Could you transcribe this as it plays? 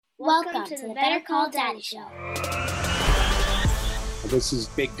Welcome to the Better Call Daddy Show. This is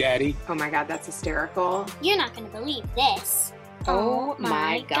Big Daddy. Oh my God, that's hysterical. You're not going to believe this. Oh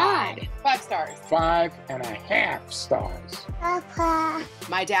my God. 5 stars. 5.5 stars. Papa.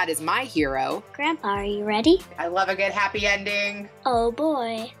 My dad is my hero. Grandpa, are you ready? I love a good happy ending. Oh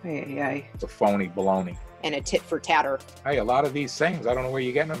boy. Hey. It's a phony baloney. And a tit for tatter. Hey, a lot of these things, I don't know where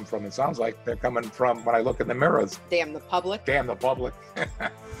you're getting them from. It sounds like they're coming from when I look in the mirrors. Damn the public. Damn the public.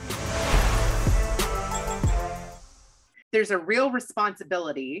 There's a real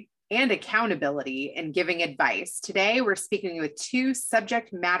responsibility and accountability in giving advice. Today, we're speaking with 2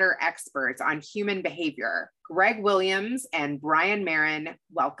 subject matter experts on human behavior, Greg Williams and Brian Marin.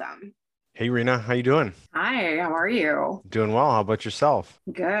 Welcome. Hey, Rena, how you doing? Hi, how are you? Doing well. How about yourself?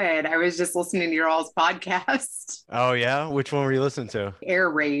 Good. I was just listening to your all's podcast. Oh, yeah? Which one were you listening to? Air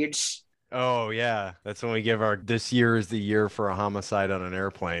Rage. Oh, yeah. That's when we give this year is the year for a homicide on an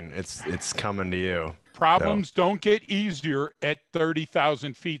airplane. It's coming to you. Problems don't get easier at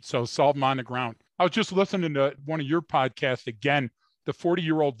 30,000 feet, so solve them on the ground. I was just listening to one of your podcasts again, the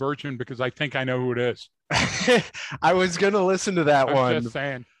 40-year-old version, because I think I know who it is. I was going to listen to that one. Just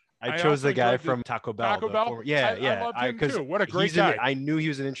saying. I chose the guy from Taco Bell. Taco Bell? I love him too. What a great guy. I knew he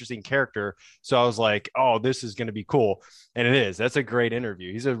was an interesting character, so I was like, oh, this is going to be cool. And it is. That's a great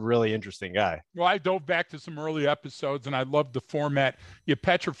interview. He's a really interesting guy. Well, I dove back to some early episodes, and I loved the format. You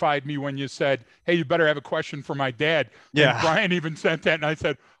petrified me when you said, hey, you better have a question for my dad. Yeah. And Brian even sent that, and I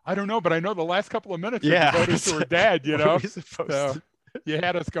said, I don't know, but I know the last couple of minutes are devoted to her dad, you know? So you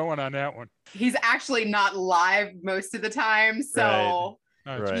had us going on that one. He's actually not live most of the time, so...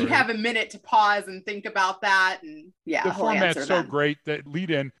 Right. You have a minute to pause and think about that. And yeah, the format's so great that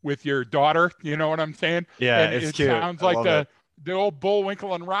lead in with your daughter. You know what I'm saying? Yeah, and it's it cute. Sounds like the old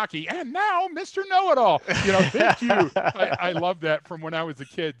Bullwinkle and Rocky. And now Mr. Know-It-All. You know, thank you. I love that from when I was a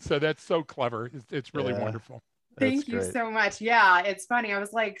kid. So that's so clever. It's really wonderful. Thank you so much. Yeah, it's funny. I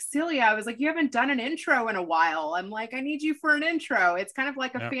was like, Celia, you haven't done an intro in a while. I'm like, I need you for an intro. It's kind of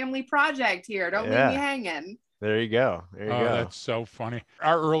like a family project here. Don't leave me hanging. There you go. There you go. That's so funny.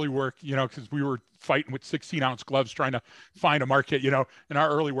 Our early work, you know, because we were fighting with 16-ounce gloves trying to find a market, you know, in our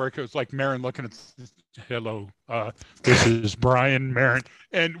early work, it was like Marin looking at, hello, this is Brian Marin.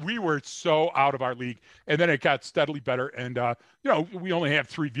 And we were so out of our league. And then it got steadily better. And, you know, we only have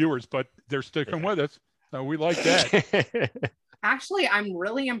 3 viewers, but they're sticking with us. So we like that. Actually, I'm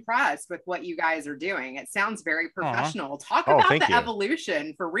really impressed with what you guys are doing. It sounds very professional. Talk about the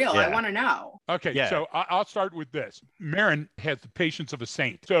evolution for real. I want to know. Okay, so I'll start with this. Marin has the patience of a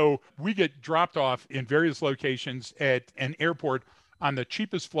saint. So we get dropped off in various locations at an airport on the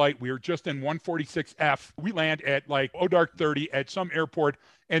cheapest flight. We were just in 146F. We land at like dark 30 at some airport,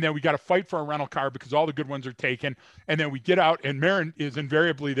 and then we got to fight for a rental car because all the good ones are taken. And then we get out, and Marin is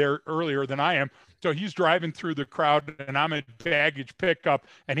invariably there earlier than I am. So he's driving through the crowd, and I'm at baggage pickup,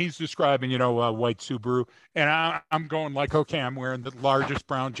 and he's describing, you know, white Subaru. And I'm going like, okay, I'm wearing the largest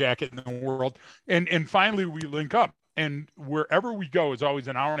brown jacket in the world. And finally we link up, and wherever we go is always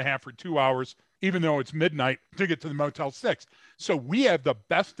an hour and a half or 2 hours, even though it's midnight, to get to the Motel 6. So we have the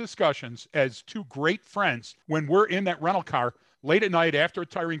best discussions as 2 great friends when we're in that rental car late at night after a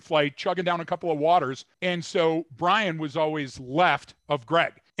tiring flight, chugging down a couple of waters. And so Brian was always left of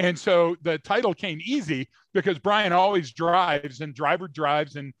Greg. And so the title came easy because Brian always drives, and driver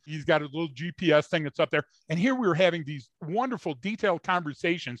drives, and he's got a little GPS thing that's up there. And here we were having these wonderful detailed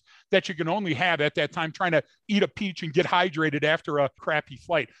conversations that you can only have at that time, trying to eat a peach and get hydrated after a crappy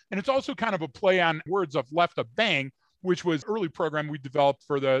flight. And it's also kind of a play on words of left of bang, which was early program we developed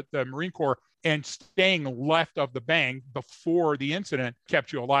for the Marine Corps, and staying left of the bang before the incident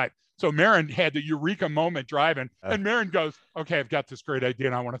kept you alive. So Marin had the eureka moment driving, and Marin goes, okay, I've got this great idea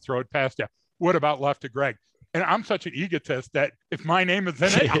and I want to throw it past you. What about left to Greg? And I'm such an egotist that if my name is in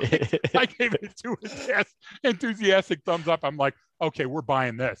it, I gave it 2 enthusiastic thumbs up. I'm like, okay, we're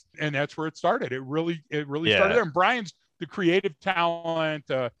buying this. And that's where it started. It really started there. And Brian's the creative talent,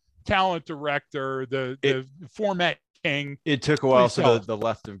 talent director, the format king. It took a while. So the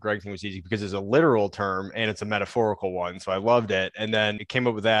left of Greg thing was easy because it's a literal term and it's a metaphorical one. So I loved it. And then it came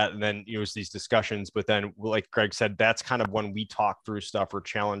up with that. And then it was these discussions. But then, like Greg said, that's kind of when we talk through stuff or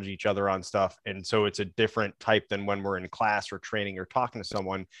challenge each other on stuff. And so it's a different type than when we're in class or training or talking to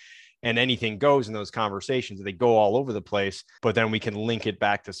someone. And anything goes in those conversations. They go all over the place, but then we can link it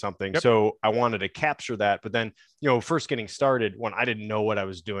back to something. Yep. So I wanted to capture that. But then, you know, first getting started, when I didn't know what I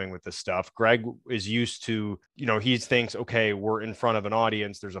was doing with this stuff, Greg is used to, you know, he thinks, okay, we're in front of an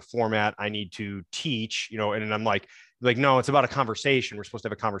audience. There's a format I need to teach, you know, and I'm like, Like, no, it's about a conversation. We're supposed to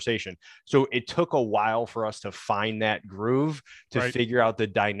have a conversation. So it took a while for us to find that groove, to figure out the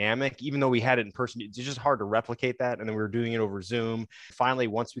dynamic, even though we had it in person. It's just hard to replicate that. And then we were doing it over Zoom. Finally,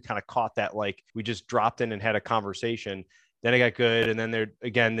 once we kind of caught that, like we just dropped in and had a conversation, then it got good. And then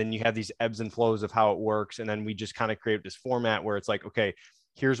then you have these ebbs and flows of how it works. And then we just kind of create this format where it's like, okay,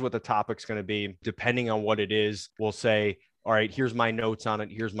 here's what the topic's going to be. Depending on what it is, we'll say, all right, here's my notes on it.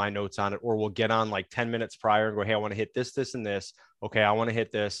 Here's my notes on it. Or we'll get on like 10 minutes prior and go, hey, I want to hit this, this, and this. Okay, I want to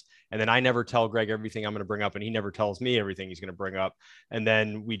hit this. And then I never tell Greg everything I'm going to bring up, and he never tells me everything he's going to bring up. And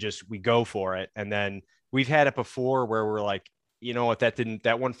then we go for it. And then we've had it before where we're like, you know what,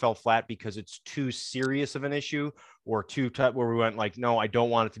 that one fell flat because it's too serious of an issue, or where we went like, no, I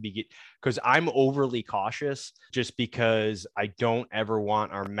don't want it to be, because I'm overly cautious, just because I don't ever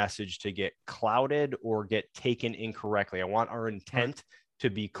want our message to get clouded or get taken incorrectly. I want our intent to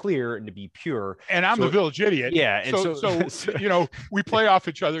be clear and to be pure. And I'm the village idiot. Yeah. And so you know, we play off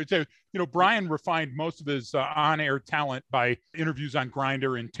each other. You know, Brian refined most of his on-air talent by interviews on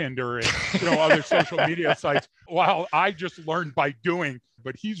Grindr and Tinder and, you know, other social media sites, while I just learned by doing.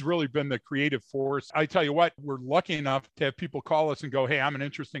 But he's really been the creative force. I tell you what, we're lucky enough to have people call us and go, hey, I'm an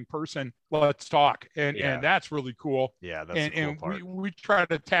interesting person. Let's talk. And that's really cool. Yeah, that's the cool part. We try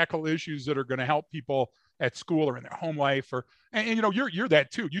to tackle issues that are going to help people at school or in their home life, and you know, you're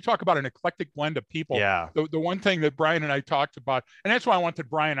that too. You talk about an eclectic blend of people. Yeah. The one thing that Brian and I talked about, and that's why I wanted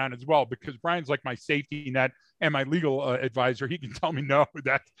Brian on as well, because Brian's like my safety net and my legal advisor. He can tell me, no,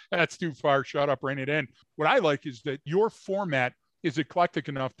 that's too far. Shut up, rein it in. What I like is that your format is eclectic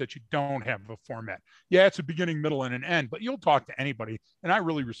enough that you don't have a format. Yeah, it's a beginning, middle, and an end, but you'll talk to anybody. And I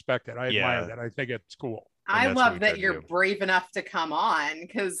really respect that. I admire that. I think it's cool. I love that you're brave enough to come on,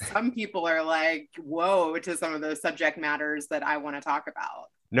 because some people are like, whoa, to some of those subject matters that I want to talk about.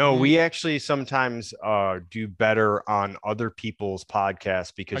 No, we actually sometimes do better on other people's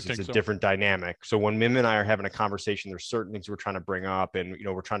podcasts because it's a different dynamic. So when Mim and I are having a conversation, there's certain things we're trying to bring up, and, you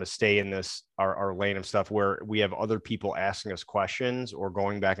know, we're trying to stay in our lane of stuff where we have other people asking us questions or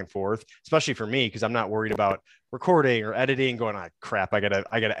going back and forth, especially for me, because I'm not worried about recording or editing, going, oh, crap, I gotta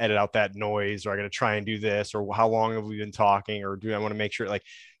edit out that noise, or I gotta try and do this, or how long have we been talking, or I want to make sure, like,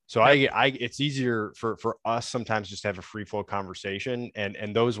 so it's easier for us sometimes just to have a free flow conversation,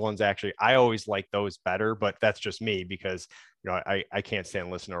 and those ones, actually, I always like those better, but that's just me, because, you know, I can't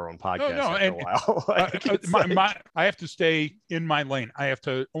stand listening to our own podcast after a while. I have to stay in my lane. I have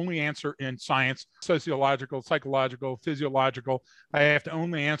to only answer in science, sociological, psychological, physiological. I have to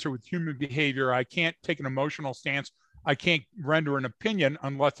only answer with human behavior. I can't take an emotional stance. I can't render an opinion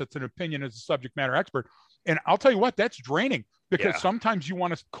unless it's an opinion as a subject matter expert. And I'll tell you what, that's draining, because sometimes you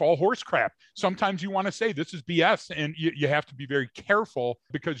want to call horse crap. Sometimes you want to say this is BS, and you have to be very careful,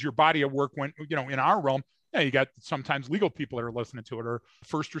 because your body of work, when, you know, in our realm, you got sometimes legal people that are listening to it, or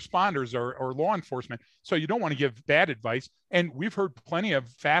first responders, or law enforcement. So you don't want to give bad advice. And we've heard plenty of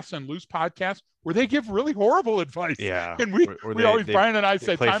fast and loose podcasts where they give really horrible advice. Yeah. And we always, Brian and I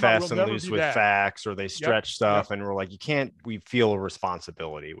said, play fast and loose with facts, or they stretch stuff. And we're like, we feel a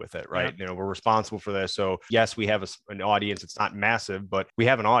responsibility with it, right? You know, we're responsible for this. So yes, we have an audience. It's not massive, but we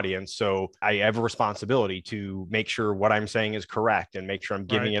have an audience. So I have a responsibility to make sure what I'm saying is correct, and make sure I'm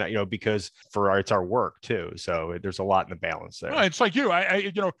giving it, you know, because it's our work too. So there's a lot in the balance there. Well, it's like you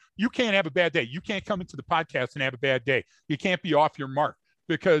know, you can't have a bad day. You can't come into the podcast and have a bad day. You can't be off your mark,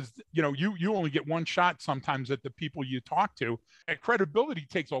 because, you know, you only get one shot sometimes at the people you talk to. And credibility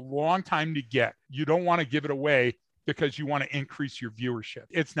takes a long time to get. You don't want to give it away because you want to increase your viewership.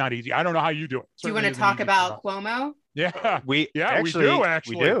 It's not easy. I don't know how you do it. Do you want to talk about Cuomo? Yeah, we do.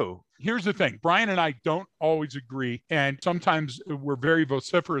 Actually, we do. Here's the thing. Brian and I don't always agree, and sometimes we're very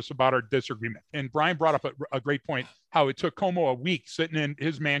vociferous about our disagreement. And Brian brought up a great point, how it took Cuomo a week sitting in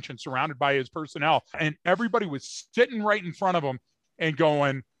his mansion surrounded by his personnel, and everybody was sitting right in front of him and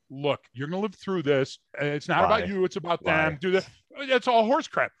going, look, you're going to live through this. It's not about you. It's about them. Do that. That's all horse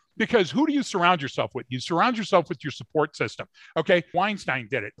crap. Because who do you surround yourself with? You surround yourself with your support system. Okay. Weinstein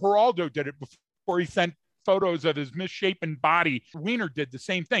did it. Geraldo did it before he sent photos of his misshapen body. Weiner did the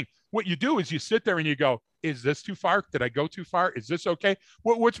same thing. What you do is you sit there and you go, is this too far? Did I go too far? Is this okay?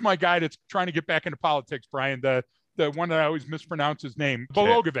 What's my guy that's trying to get back into politics, Brian? The one that I always mispronounce his name,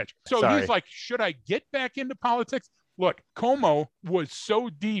 Bologovich. So he's like, should I get back into politics? Look, Cuomo was so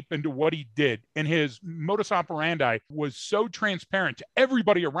deep into what he did, and his modus operandi was so transparent to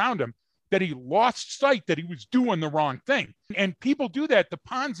everybody around him that he lost sight that he was doing the wrong thing. And people do that, the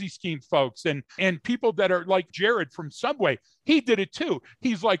Ponzi scheme folks, and people that are like Jared from Subway. He did it too.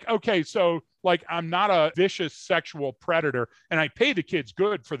 He's like, okay, so Like, I'm not a vicious sexual predator, and I pay the kids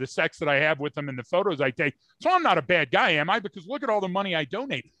good for the sex that I have with them and the photos I take. So I'm not a bad guy, am I? Because look at all the money I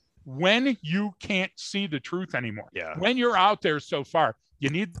donate. When you can't see the truth anymore, when you're out there so far, you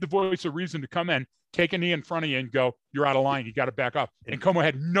need the voice of reason to come in, take a knee in front of you and go, you're out of line. You got to back up. And Como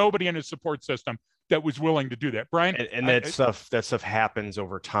had nobody in his support system that was willing to do that. Brian? And that stuff happens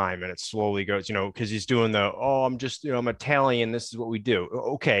over time, and it slowly goes, because he's doing I'm just, I'm Italian. This is what we do.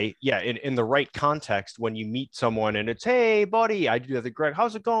 Okay. Yeah. In the right context, when you meet someone and it's, hey, buddy, I do the Greg,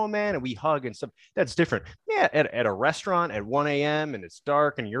 how's it going, man? And we hug and stuff. That's different. Yeah. At a restaurant at 1 a.m. and it's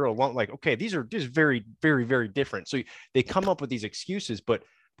dark and you're alone, like, okay, these are just very, very, very different. So they come up with these excuses, but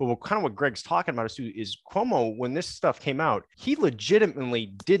what Greg's talking about is Cuomo, when this stuff came out, he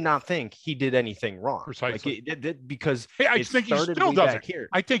legitimately did not think he did anything wrong. Precisely. Because I think he still doesn't.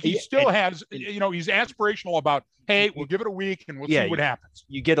 I think he still has, he's aspirational about, hey, we'll give it a week and we'll see what happens.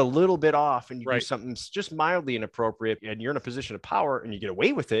 You get a little bit off and you do something just mildly inappropriate and you're in a position of power and you get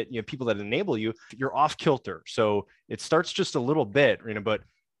away with it. You have people that enable you, you're off kilter. So it starts just a little bit, but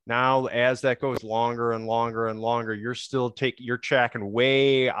now, as that goes longer and longer and longer, you're tracking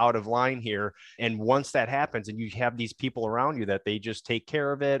way out of line here. And once that happens and you have these people around you that they just take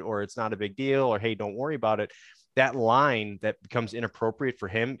care of it, or it's not a big deal, or, hey, don't worry about it. That line that becomes inappropriate for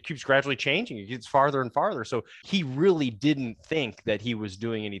him keeps gradually changing. It gets farther and farther. So he really didn't think that he was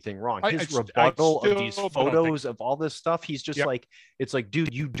doing anything wrong. His rebuttal of these photos of all this stuff, he's just like, it's like,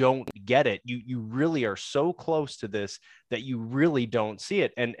 dude, you don't get it. You really are so close to this that you really don't see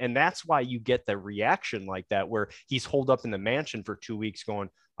it. And that's why you get the reaction like that, where he's holed up in the mansion for 2 weeks going,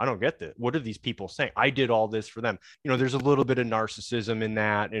 I don't get this. What are these people saying? I did all this for them. There's a little bit of narcissism in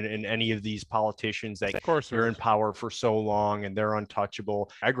that, in any of these politicians that they're in power for so long and they're untouchable.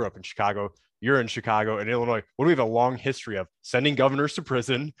 I grew up in Chicago. You're in Chicago and Illinois. What do we have a long history of? Sending governors to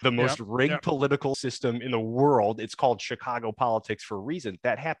prison, the most rigged political system in the world. It's called Chicago politics for a reason.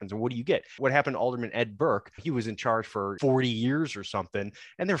 That happens. And what do you get? What happened to Alderman Ed Burke? He was in charge for 40 years or something,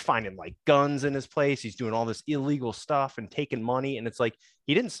 and they're finding like guns in his place. He's doing all this illegal stuff and taking money. And it's like,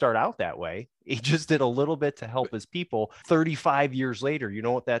 he didn't start out that way. He just did a little bit to help his people. 35 years later, you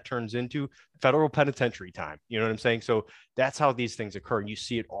know what that turns into? Federal penitentiary time. You know what I'm saying? So that's how these things occur. And you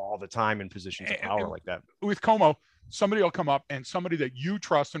see it all the time in positions of power like that. With Como, somebody will come up, and somebody that you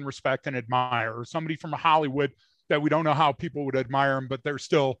trust and respect and admire, or somebody from Hollywood that we don't know how people would admire them, but they're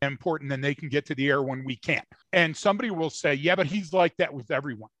still important and they can get to the air when we can't. And somebody will say, yeah, but he's like that with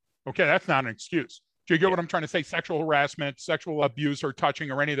everyone. Okay, that's not an excuse. Do you get what I'm trying to say? Sexual harassment, sexual abuse, or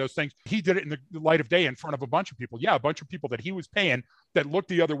touching, or any of those things. He did it in the light of day in front of a bunch of people. Yeah, a bunch of people that he was paying that looked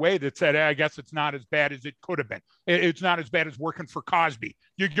the other way, that said, I guess it's not as bad as it could have been. It's not as bad as working for Cosby.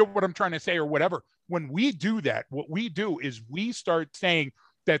 You get what I'm trying to say, or whatever. When we do that, what we do is we start saying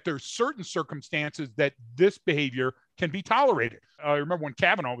that there's certain circumstances that this behavior can be tolerated. I remember when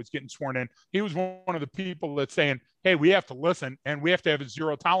Kavanaugh was getting sworn in, he was one of the people that's saying, hey, we have to listen and we have to have a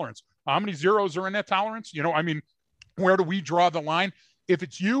zero tolerance. How many zeros are in that tolerance? Where do we draw the line? If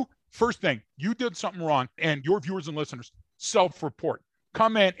it's you, first thing, you did something wrong, and your viewers and listeners, self-report.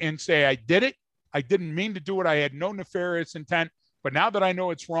 Come in and say, I did it. I didn't mean to do it. I had no nefarious intent, but now that I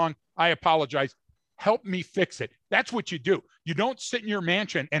know it's wrong, I apologize. Help me fix it. That's what you do. You don't sit in your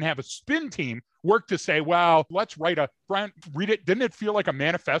mansion and have a spin team work to say, well, let's Brian, read it. Didn't it feel like a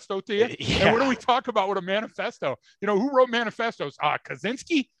manifesto to you? Yeah. And what do we talk about with a manifesto? Who wrote manifestos?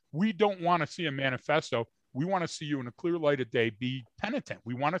 Kaczynski? We don't want to see a manifesto. We want to see you in a clear light of day be penitent.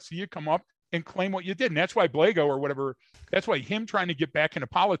 We want to see you come up and claim what you did. And that's why Blago or whatever, that's why him trying to get back into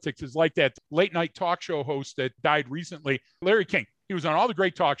politics is like that late night talk show host that died recently, Larry King. He was on all the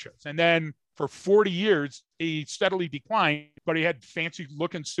great talk shows. And then for 40 years, he steadily declined, but he had fancy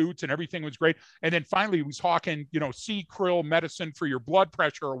looking suits and everything was great. And then finally he was hawking, sea krill medicine for your blood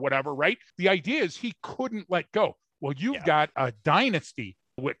pressure or whatever, right? The idea is he couldn't let go. Well, you've got a dynasty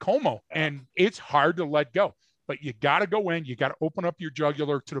with Como, and it's hard to let go. But you got to go in, you got to open up your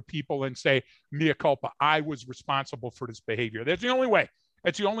jugular to the people and say, mea culpa, I was responsible for this behavior. That's the only way.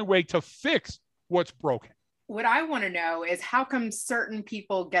 That's the only way to fix what's broken. What I want to know is how come certain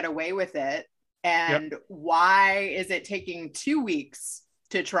people get away with it, and why is it taking 2 weeks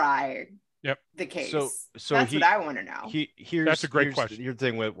to try the case? So that's what I want to know. That's a great question. Here's the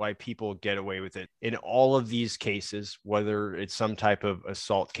thing with why people get away with it. In all of these cases, whether it's some type of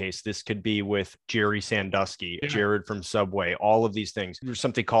assault case, this could be with Jerry Sandusky, Jared from Subway, all of these things. There's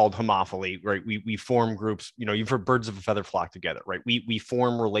something called homophily, right? We form groups, you've heard birds of a feather flock together, right? We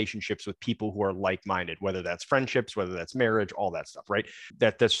form relationships with people who are like-minded, whether that's friendships, whether that's marriage, all that stuff, right?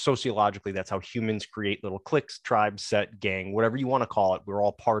 That's sociologically, that's how humans create little cliques, tribes, set, gang, whatever you want to call it. We're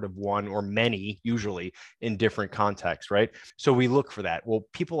all part of one or many, usually in different contexts, right? So we look for that. Well,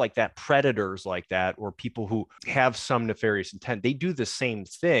 people like that, predators like that, or people who have some nefarious intent, they do the same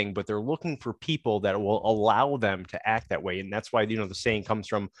thing, but they're looking for people that will allow them to act that way. And that's why, the saying comes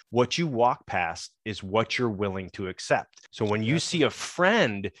from, what you walk past is what you're willing to accept. So when you see a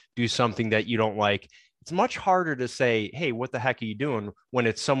friend do something that you don't like, it's much harder to say, hey, what the heck are you doing, when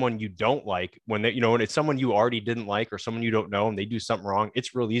it's someone you don't like, when when it's someone you already didn't like or someone you don't know and they do something wrong.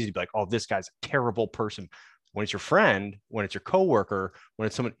 It's really easy to be like, oh, this guy's a terrible person. When it's your friend, when it's your coworker, when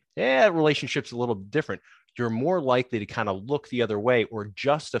it's someone, relationship's a little different. You're more likely to kind of look the other way or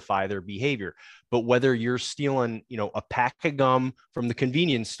justify their behavior. But whether you're stealing, a pack of gum from the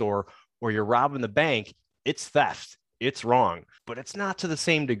convenience store or you're robbing the bank, it's theft. It's wrong, but it's not to the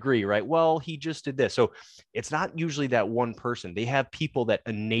same degree, right? Well, he just did this. So it's not usually that one person. They have people that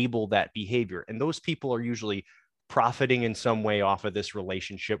enable that behavior. And those people are usually profiting in some way off of this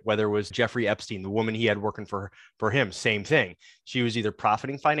relationship, whether it was Jeffrey Epstein, the woman he had working for him, same thing. She was either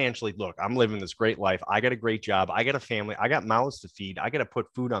profiting financially. Look, I'm living this great life. I got a great job. I got a family. I got mouths to feed. I got to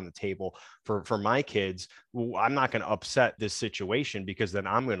put food on the table for my kids. I'm not going to upset this situation because then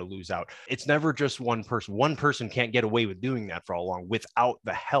I'm going to lose out. It's never just one person. One person can't get away with doing that for all long without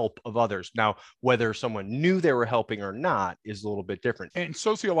the help of others. Now, whether someone knew they were helping or not is a little bit different. And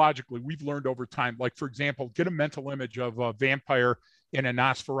sociologically, we've learned over time, like, for example, get a mental image of a vampire in a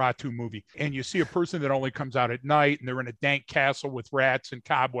Nosferatu movie, and you see a person that only comes out at night and they're in a dank castle with rats and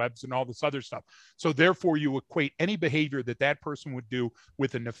cobwebs and all this other stuff. So therefore you equate any behavior that person would do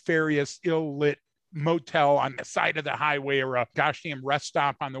with a nefarious, ill-lit motel on the side of the highway or a gosh damn rest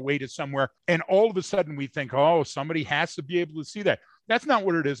stop on the way to somewhere. And all of a sudden we think, oh, somebody has to be able to see that. That's not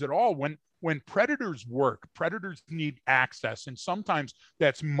what it is at all. When predators work, predators need access. And sometimes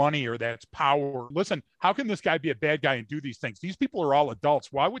that's money or that's power. Listen, how can this guy be a bad guy and do these things? These people are all adults.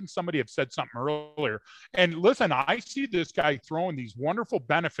 Why wouldn't somebody have said something earlier? And listen, I see this guy throwing these wonderful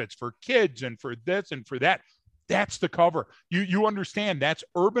benefits for kids and for this and for that. That's the cover. You understand that's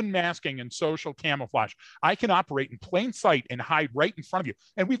urban masking and social camouflage. I can operate in plain sight and hide right in front of you.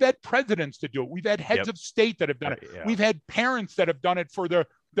 And we've had presidents to do it. We've had heads of state that have done it. Yeah. We've had parents that have done it for the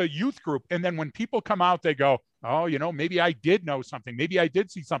youth group. And then when people come out, they go, oh, maybe I did know something. Maybe I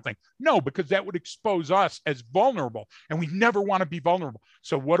did see something. No, because that would expose us as vulnerable. And we never want to be vulnerable.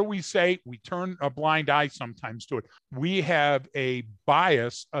 So what do we say? We turn a blind eye sometimes to it. We have a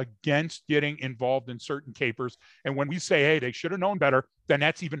bias against getting involved in certain capers. And when we say, hey, they should have known better, then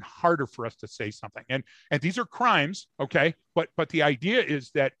that's even harder for us to say something. And these are crimes, okay? But the idea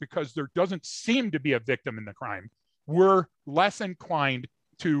is that because there doesn't seem to be a victim in the crime, we're less inclined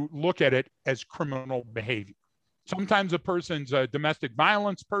to look at it as criminal behavior. Sometimes a person's a domestic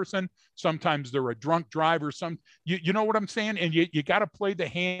violence person. Sometimes they're a drunk driver. You know what I'm saying? And you got to play the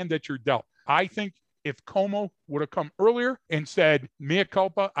hand that you're dealt. I think if Cuomo would have come earlier and said, mea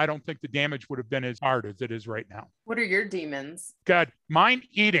culpa, I don't think the damage would have been as hard as it is right now. What are your demons? God, mine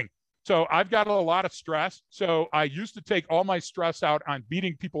eating. So I've got a lot of stress. So I used to take all my stress out on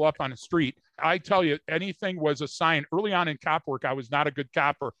beating people up on the street. I tell you, anything was a sign. Early on in cop work, I was not a good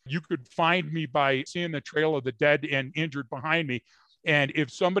copper. You could find me by seeing the trail of the dead and injured behind me. And if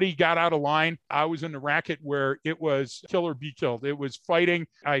somebody got out of line, I was in the racket where it was kill or be killed. It was fighting.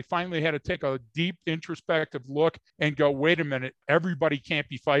 I finally had to take a deep introspective look and go, wait a minute, everybody can't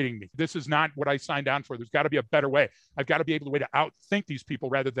be fighting me. This is not what I signed on for. There's got to be a better way. I've got to be able to outthink these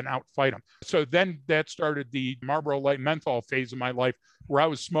people rather than outfight them. So then that started the Marlboro Light menthol phase of my life where I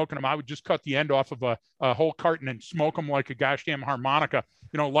was smoking them. I would just cut the end off of a whole carton and smoke them like a gosh damn harmonica,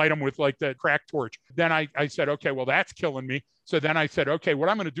 light them with like the crack torch. Then I said, okay, well, that's killing me. So then I said, okay, what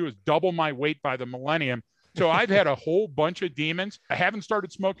I'm going to do is double my weight by the millennium. So I've had a whole bunch of demons. I haven't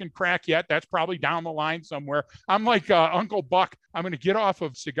started smoking crack yet. That's probably down the line somewhere. I'm like Uncle Buck. I'm going to get off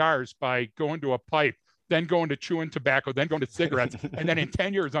of cigars by going to a pipe, then going to chewing tobacco, then going to cigarettes. And then in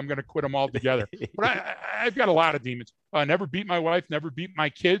 10 years, I'm going to quit them all together. But I've got a lot of demons. Never beat my wife, never beat my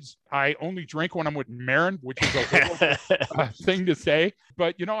kids. I only drink when I'm with Marin, which is a horrible thing to say.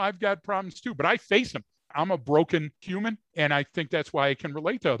 But, I've got problems too, but I face them. I'm a broken human, and I think that's why I can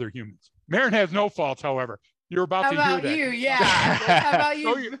relate to other humans. Marin has no faults, however. You're about to hear that. How about you? Yeah. How about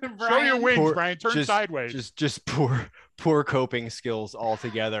you, show your wings, Brian. Turn sideways. Just poor poor coping skills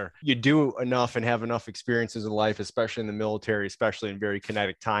altogether. You do enough and have enough experiences in life, especially in the military, especially in very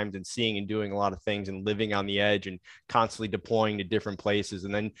kinetic times, and seeing and doing a lot of things and living on the edge and constantly deploying to different places.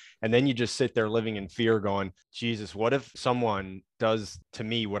 And then you just sit there living in fear going, Jesus, what if someone does to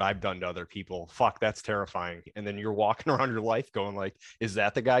me what I've done to other people? Fuck, that's terrifying. And then you're walking around your life going like, is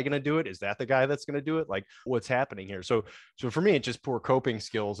that the guy going to do it? Is that the guy that's going to do it? Like, what's happening here? So for me, it's just poor coping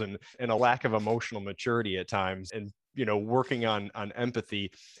skills and a lack of emotional maturity at times. And working on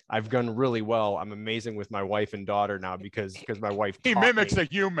empathy, I've done really well. I'm amazing with my wife and daughter now because my wife he mimics a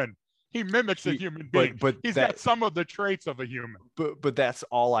human. He mimics a human being. But he's got some of the traits of a human. But that's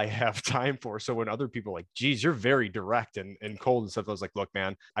all I have time for. So when other people are like, geez, you're very direct and cold and stuff, I was like, look,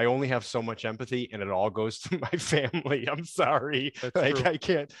 man, I only have so much empathy and it all goes to my family. I'm sorry. I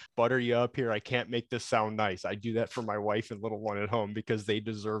can't butter you up here. I can't make this sound nice. I do that for my wife and little one at home because they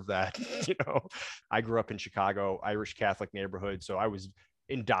deserve that. I grew up in Chicago, Irish Catholic neighborhood. So I was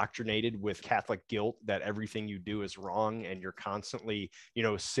indoctrinated with Catholic guilt that everything you do is wrong and you're constantly,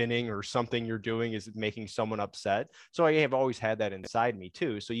 sinning, or something you're doing is making someone upset. So I have always had that inside me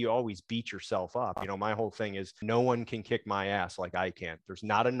too. So you always beat yourself up. My whole thing is no one can kick my ass like I can. There's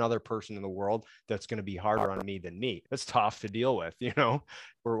not another person in the world that's going to be harder on me than me. That's tough to deal with.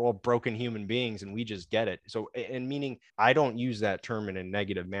 We're all broken human beings and we just get it. So, and meaning I don't use that term in a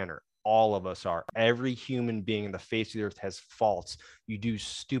negative manner. All of us are. Every human being in the face of the earth has faults. You do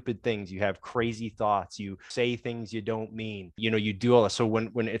stupid things. You have crazy thoughts. You say things you don't mean. You do all that. So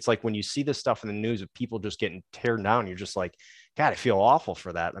when it's like when you see this stuff in the news of people just getting teared down, you're just like, God, I feel awful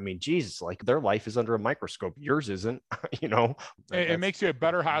for that. I mean, Jesus, like their life is under a microscope. Yours isn't, It makes you a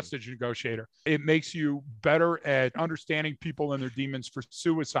better hostage negotiator. It makes you better at understanding people and their demons for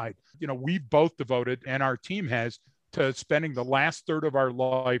suicide. We've both devoted, and our team has, to spending the last third of our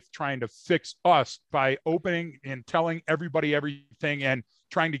life trying to fix us by opening and telling everybody everything and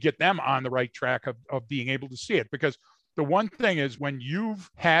trying to get them on the right track of being able to see it. Because the one thing is, when you've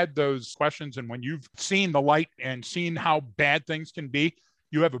had those questions and when you've seen the light and seen how bad things can be,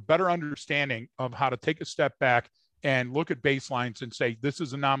 you have a better understanding of how to take a step back and look at baselines and say, this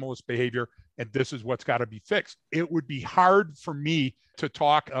is anomalous behavior and this is what's got to be fixed. It would be hard for me to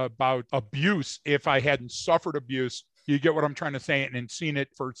talk about abuse if I hadn't suffered abuse. You get what I'm trying to say, and seen it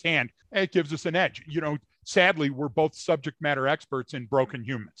firsthand. It gives us an edge. Sadly, we're both subject matter experts in broken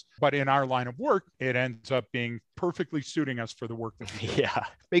humans, but in our line of work, it ends up being perfectly suiting us for the work that we do. Yeah.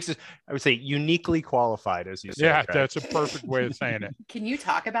 Makes us, I would say, uniquely qualified, as you said. Yeah, right? That's a perfect way of saying it. Can you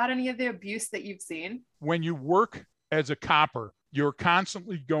talk about any of the abuse that you've seen? When you work as a copper, you're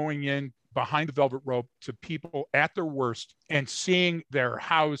constantly going in behind the velvet rope to people at their worst and seeing their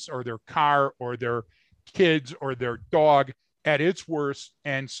house or their car or their kids or their dog at its worst.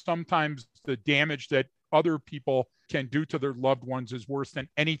 And sometimes the damage that other people can do to their loved ones is worse than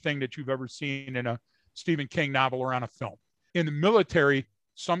anything that you've ever seen in a Stephen King novel or on a film. In the military,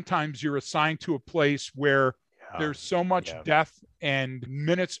 sometimes you're assigned to a place where there's so much death, and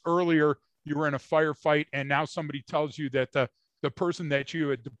minutes earlier you were in a firefight and now somebody tells you that the person that you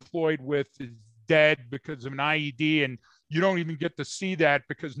had deployed with is dead because of an IED, and you don't even get to see that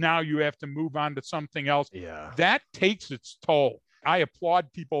because now you have to move on to something else. Yeah. That takes its toll. I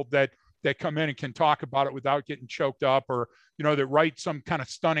applaud people that come in and can talk about it without getting choked up, or, that write some kind of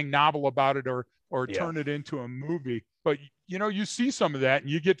stunning novel about it or turn it into a movie. But, you see some of that and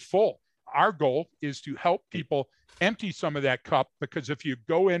you get full. Our goal is to help people empty some of that cup, because if you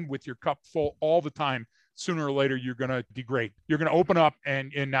go in with your cup full all the time, sooner or later, you're going to degrade. You're going to open up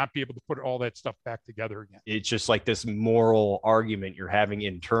and not be able to put all that stuff back together again. It's just like this moral argument you're having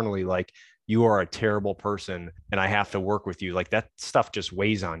internally, like, you are a terrible person and I have to work with you. Like, that stuff just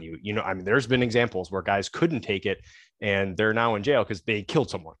weighs on you. There's been examples where guys couldn't take it and they're now in jail because they killed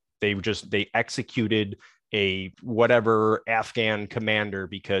someone. They executed a whatever Afghan commander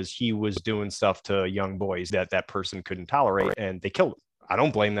because he was doing stuff to young boys that person couldn't tolerate, and they killed him. I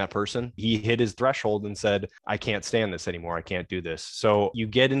don't blame that person. He hit his threshold and said, I can't stand this anymore. I can't do this. So you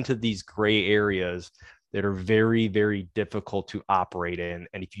get into these gray areas that are very, very difficult to operate in.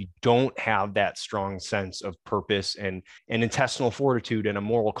 And if you don't have that strong sense of purpose and intestinal fortitude and a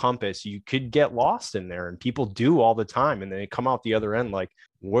moral compass, you could get lost in there. And people do all the time. And then they come out the other end like,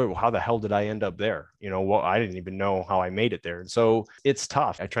 whoa, how the hell did I end up there? I didn't even know how I made it there. And so it's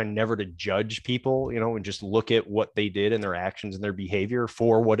tough. I try never to judge people, and just look at what they did and their actions and their behavior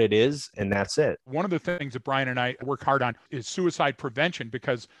for what it is. And that's it. One of the things that Brian and I work hard on is suicide prevention,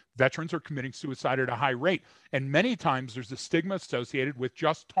 because veterans are committing suicide at a high rate. And many times there's a stigma associated with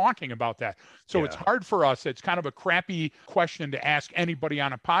just talking about that. So It's hard for us. It's kind of a crappy question to ask anybody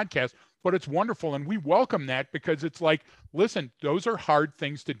on a podcast. but it's wonderful. And we welcome that because it's like, listen, those are hard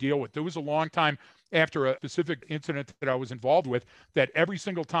things to deal with. There was a long time after a specific incident that I was involved with that every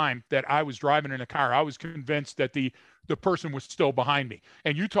single time that I was driving in a car, I was convinced that the person was still behind me.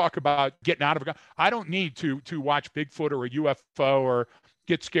 And you talk about getting out of a car. I don't need to watch Bigfoot or a UFO or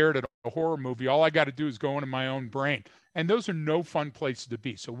get scared at a horror movie. All I got to do is go into my own brain. And those are no fun places to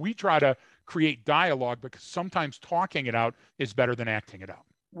be. So we try to create dialogue because sometimes talking it out is better than acting it out.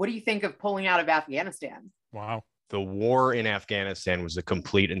 What do you think of pulling out of Afghanistan? Wow. The war in Afghanistan was a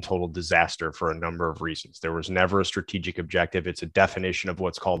complete and total disaster for a number of reasons. There was never a strategic objective. It's a definition of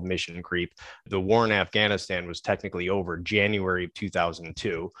what's called mission creep. The war in Afghanistan was technically over January of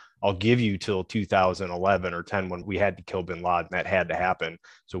 2002. I'll give you till 2011 or 10 when we had to kill bin Laden. That had to happen.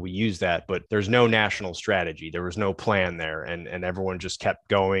 So we used that, but there's no national strategy. There was no plan there. And everyone just kept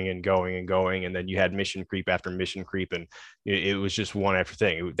going and going and going. And then you had mission creep after mission creep. And it was just one after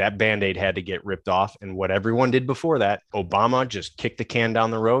thing. That Band-Aid had to get ripped off. And what everyone did before that, Obama just kicked the can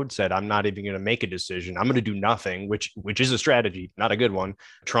down the road, said, I'm not even going to make a decision. I'm going to do nothing, which is a strategy, not a good one.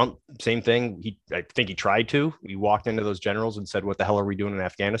 Trump, same thing. I think he tried to. He walked into those generals and said, what the hell are we doing in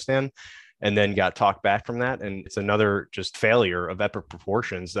Afghanistan? And then got talked back from that. And it's another just failure of epic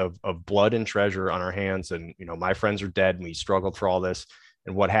proportions of blood and treasure on our hands. And, my friends are dead and we struggled for all this.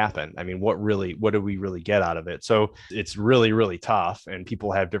 And what happened? I mean, what did we really get out of it? So it's really, really tough. And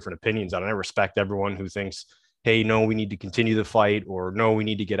people have different opinions on it. I respect everyone who thinks, hey, no, we need to continue the fight, or no, we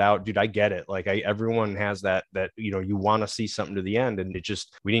need to get out. Dude, I get it. Like everyone has that, you want to see something to the end. And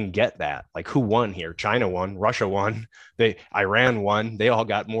we didn't get that. Like who won here? China won, Russia won, Iran won. They all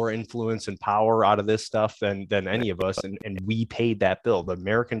got more influence and power out of this stuff than any of us. And we paid that bill. The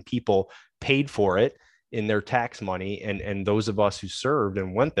American people paid for it in their tax money, and those of us who served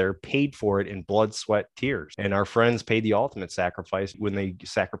and went there paid for it in blood, sweat, tears. And our friends paid the ultimate sacrifice when they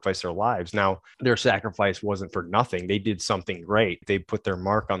sacrificed their lives. Now, their sacrifice wasn't for nothing. They did something great. They put their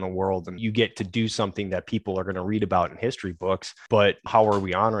mark on the world, and you get to do something that people are going to read about in history books. But how are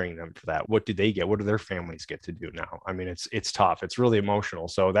we honoring them for that? What do they get? What do their families get to do now? I mean, it's tough. It's really emotional.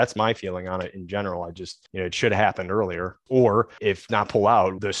 So that's my feeling on it in general. I just, it should have happened earlier, or if not pull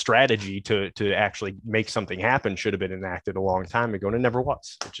out, the strategy to actually make something happen should have been enacted a long time ago, and it never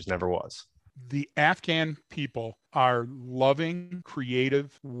was. It just never was. The Afghan people are loving,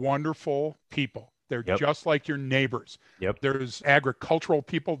 creative, wonderful people. They're just like your neighbors. There's agricultural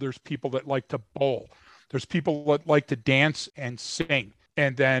people. There's people that like to bowl. There's people that like to dance and sing.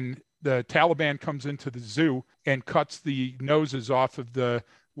 And then the Taliban comes into the zoo and cuts the noses off of the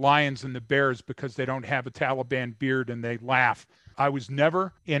lions and the bears because they don't have a Taliban beard, and they laugh. I was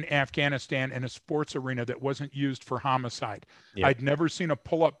never in Afghanistan in a sports arena that wasn't used for homicide. I'd never seen a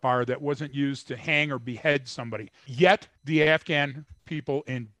pull-up bar that wasn't used to hang or behead somebody. Yet the Afghan people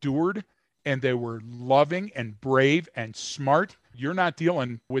endured, and they were loving and brave and smart. You're not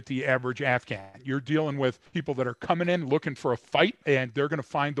dealing with the average Afghan. You're dealing with people that are coming in looking for a fight, and they're going to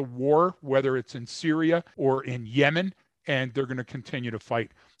find the war, whether it's in Syria or in Yemen, and they're going to continue to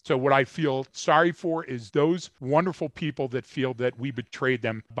fight. So what I feel sorry for is those wonderful people that feel that we betrayed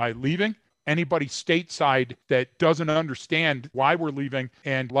them by leaving. Anybody stateside that doesn't understand why we're leaving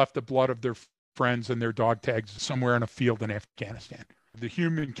and left the blood of their friends and their dog tags somewhere in a field in Afghanistan. The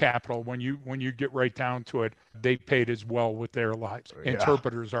human capital, when you get right down to it, they paid as well with their lives.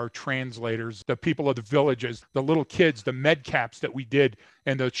 Interpreters, our translators, the people of the villages, the little kids, the med caps that we did,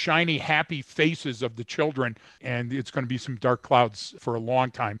 and the shiny, happy faces of the children. And it's going to be some dark clouds for a long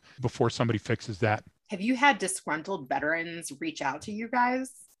time before somebody fixes that. Have you had disgruntled veterans reach out to you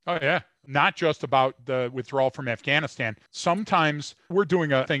guys? Oh, yeah. Not just about the withdrawal from Afghanistan. Sometimes we're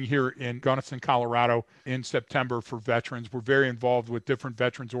doing a thing here in Gunnison, Colorado in September for veterans. We're very involved with different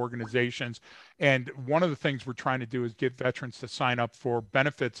veterans organizations. And one of the things we're trying to do is get veterans to sign up for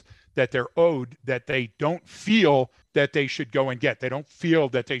benefits that they're owed that they don't feel that they should go and get. They don't feel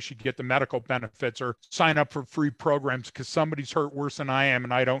that they should get the medical benefits or sign up for free programs because somebody's hurt worse than I am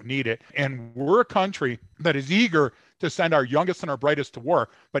and I don't need it. And we're a country that is eager to send our youngest and our brightest to war,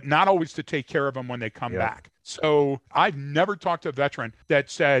 but not always to take care of them when they come back. So I've never talked to a veteran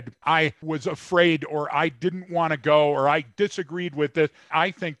that said, I was afraid or I didn't want to go or I disagreed with this. I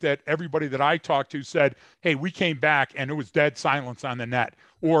think that everybody that I talked to said, hey, we came back and it was dead silence on the net.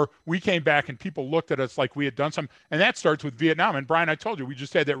 Or we came back and people looked at us like we had done something. And that starts with Vietnam. And Brian, I told you, we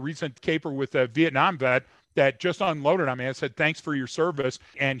just had that recent caper with a Vietnam vet that just unloaded on me. I said, thanks for your service.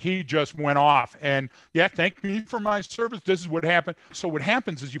 And he just went off. And thank me for my service. This is what happened. So what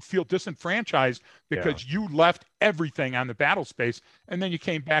happens is you feel disenfranchised because you left everything on the battle space. And then you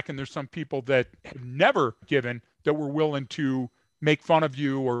came back and there's some people that have never given that were willing to make fun of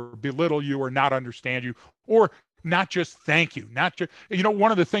you or belittle you or not understand you, or not just thank you, not just,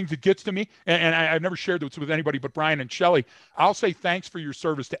 one of the things that gets to me, and I've never shared this with anybody but Brian and Shelley, I'll say thanks for your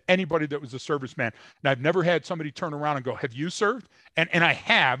service to anybody that was a serviceman. And I've never had somebody turn around and go, have you served? And I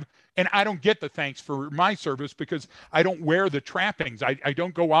have, and I don't get the thanks for my service because I don't wear the trappings. I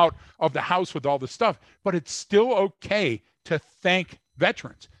don't go out of the house with all the stuff, but it's still okay to thank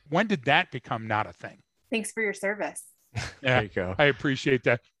veterans. When did that become not a thing? Thanks for your service. Yeah, There you go. I appreciate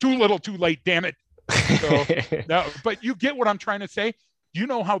that. Too little, too late, damn it. So, no, but you get what I'm trying to say. You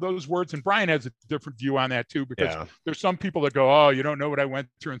know how those words, and Brian has a different view on that too, because there's some people that go, oh, you don't know what I went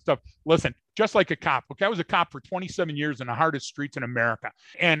through and stuff. Listen, just like a cop. Okay, I was a cop for 27 years in the hardest streets in America.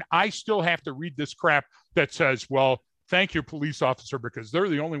 And I still have to read this crap that says, well, thank you, police officer, because they're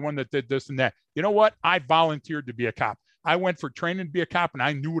the only one that did this and that. You know what? I volunteered to be a cop. I went for training to be a cop, and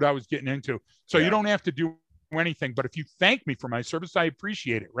I knew what I was getting into. So you don't have to do anything, but if you thank me for my service, I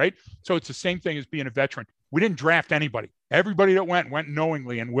appreciate it, right? So it's the same thing as being a veteran. We didn't draft anybody. Everybody that went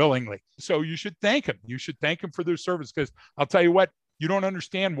knowingly and willingly. So you should thank them. You should thank them for their service, because I'll tell you what, you don't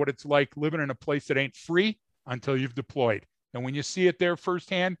understand what it's like living in a place that ain't free until you've deployed. And when you see it there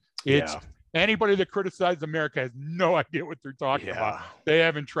firsthand, it's anybody that criticizes America has no idea what they're talking about. They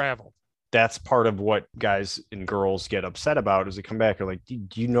haven't traveled. That's part of what guys and girls get upset about, is they come back and like, do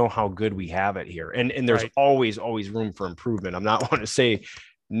you know how good we have it here? And there's always room for improvement. I'm not want to say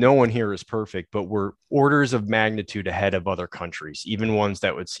no one here is perfect, but we're orders of magnitude ahead of other countries, even ones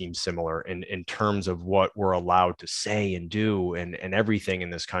that would seem similar in terms of what we're allowed to say and do and everything in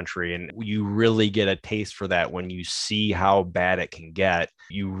this country. And you really get a taste for that when you see how bad it can get.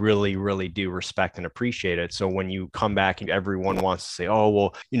 You really, really do respect and appreciate it. So when you come back and everyone wants to say, oh,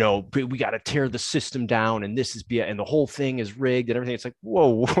 well, we got to tear the system down and this is and the whole thing is rigged and everything. It's like,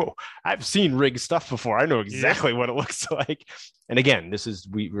 whoa, I've seen rigged stuff before. I know exactly what it looks like. And again,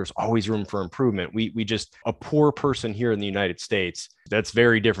 there's always room for improvement. We just, a poor person here in the United States, that's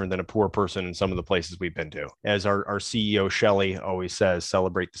very different than a poor person in some of the places we've been to. As our CEO, Shelley, always says,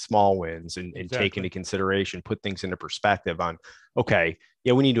 celebrate the small wins and take into consideration, put things into perspective on, okay,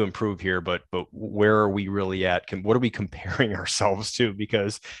 yeah, we need to improve here, but where are we really at? What are we comparing ourselves to?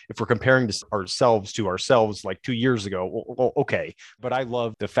 Because if we're comparing ourselves to ourselves like 2 years ago, well, okay. But I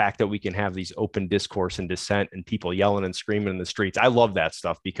love the fact that we can have these open discourse and dissent and people yelling and screaming in the streets. I love that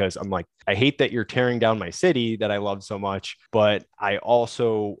stuff, because I'm like, I hate that you're tearing down my city that I love so much, but I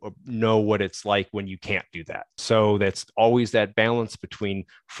also know what it's like when you can't do that. So that's always that balance between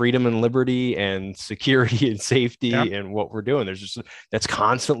freedom and liberty and security and safety and what we're doing. That's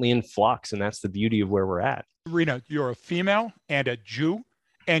constantly in flux, and that's the beauty of where we're at. Rena, you're a female and a Jew,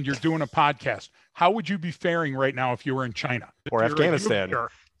 and you're doing a podcast. How would you be faring right now if you were in China or Afghanistan?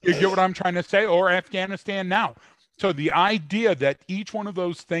 You get what I'm trying to say? Or Afghanistan now. So the idea that each one of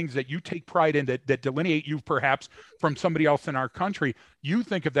those things that you take pride in, that delineate you perhaps from somebody else in our country, you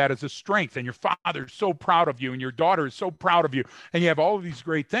think of that as a strength, and your father's so proud of you and your daughter is so proud of you, and you have all of these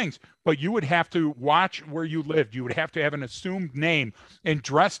great things, but you would have to watch where you lived. You would have to have an assumed name and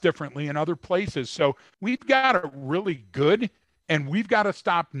dress differently in other places. So we've got a really good, and we've got to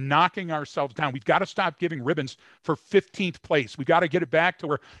stop knocking ourselves down. We've got to stop giving ribbons for 15th place. We got to get it back to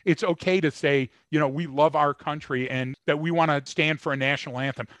where it's okay to say, we love our country and that we want to stand for a national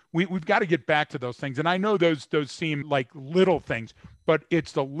anthem. We've got to get back to those things. And I know those seem like little things, but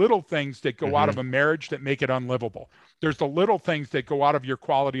it's the little things that go out of a marriage that make it unlivable. There's the little things that go out of your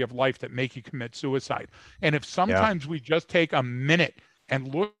quality of life that make you commit suicide. And if sometimes we just take a minute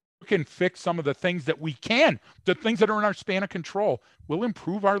and look and fix some of the things that we can, the things that are in our span of control, will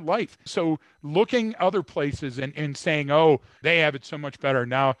improve our life. So looking other places and saying, oh, they have it so much better.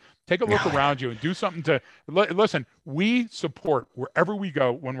 Now take a look around you and do something to listen. We support wherever we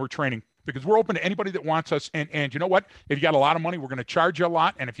go when we're training, because we're open to anybody that wants us. And you know what? If you got a lot of money, we're going to charge you a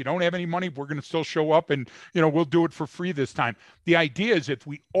lot. And if you don't have any money, we're going to still show up and, we'll do it for free this time. The idea is if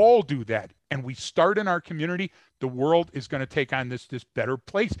we all do that and we start in our community, the world is going to take on this better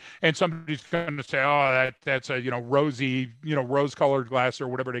place. And somebody's going to say, oh, that's a, rosy, rose-colored glass or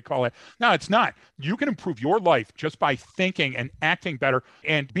whatever they call it. No, it's not. You can improve your life just by thinking and acting better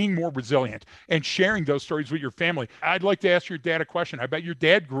and being more resilient and sharing those stories with your family. I'd like to ask your dad a question. I bet your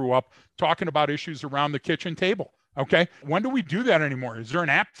dad grew up talking about issues around the kitchen table. Okay. When do we do that anymore? Is there an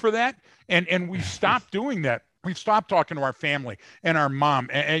app for that? And we stopped doing that. We've stopped talking to our family and our mom.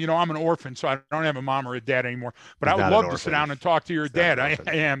 And I'm an orphan, so I don't have a mom or a dad anymore. But I would love to sit down and talk to your dad. I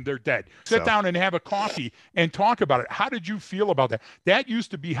am. They're dead. Sit down and have a coffee and talk about it. How did you feel about that? That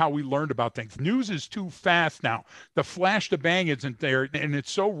used to be how we learned about things. News is too fast now. The flash to bang isn't there, and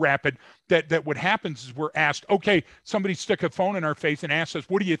it's so rapid that what happens is we're asked, okay, somebody stick a phone in our face and asks us,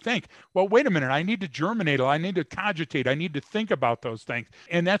 what do you think? Well, wait a minute, I need to germinate, I need to cogitate, I need to think about those things.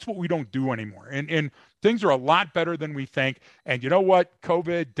 And that's what we don't do anymore. And things are a lot better than we think. And you know what?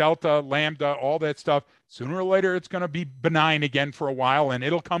 COVID, Delta, Lambda, all that stuff, sooner or later, it's going to be benign again for a while, and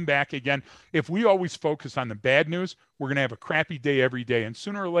it'll come back again. If we always focus on the bad news, we're going to have a crappy day every day. And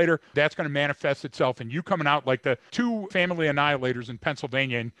sooner or later, that's going to manifest itself in you coming out like the 2 family annihilators in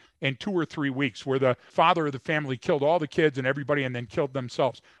Pennsylvania in 2 or 3 weeks, where the father of the family killed all the kids and everybody and then killed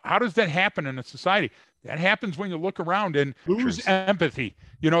themselves. How does that happen in a society? That happens when you look around and lose empathy.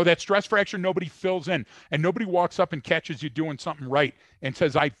 You know, that stress fracture nobody fills in, and nobody walks up and catches you doing something right and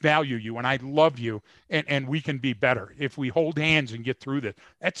says, I value you and I love you, and we can be better. If we hold hands and get through this,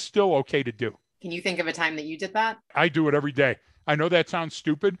 that's still okay to do. Can you think of a time that you did that? I do it every day. I know that sounds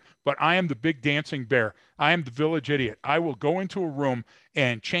stupid, but I am the big dancing bear. I am the village idiot. I will go into a room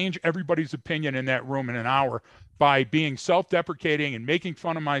and change everybody's opinion in that room in an hour by being self-deprecating and making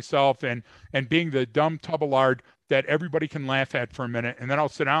fun of myself and being the dumb tubalard that everybody can laugh at for a minute. And then I'll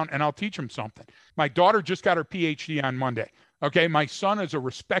sit down and I'll teach them something. My daughter just got her PhD on Monday. Okay, my son is a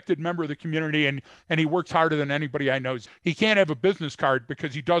respected member of the community, and he works harder than anybody I know. He can't have a business card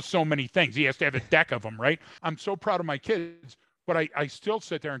because he does so many things. He has to have a deck of them, right? I'm so proud of my kids, but I still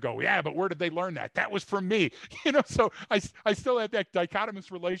sit there and go, yeah, but where did they learn that? That was from me. You know, so I still have that dichotomous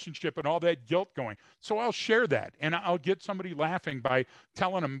relationship and all that guilt going. So I'll share that, and I'll get somebody laughing by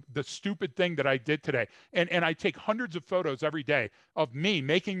telling them the stupid thing that I did today. And I take hundreds of photos every day of me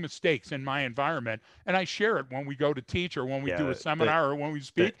making mistakes in my environment, and I share it when we go to teach or when we do a seminar or when we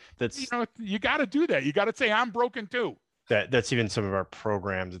speak. You know, you got to do that. You got to say, I'm broken too. That's even some of our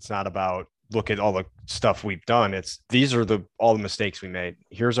programs. It's not about look at all the stuff we've done. It's these are all the mistakes we made.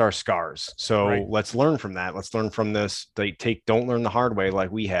 Here's our scars. So let's learn from that. Let's learn from this. Don't learn the hard way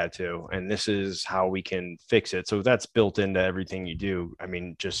like we had to. And this is how we can fix it. So that's built into everything you do. I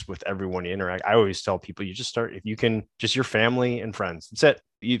mean, just with everyone you interact, I always tell people, you just start, if you can, just your family and friends. That's it.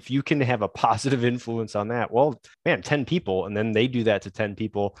 If you can have a positive influence on that, well, man, 10 people, and then they do that to 10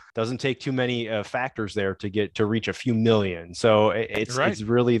 people, doesn't take too many factors there to reach a few million. So it's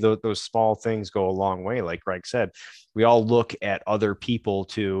really those small things go a long way. Like Greg said, we all look at other people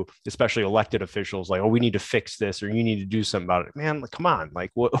to, especially elected officials, like, oh, we need to fix this, or you need to do something about it. Man, come on,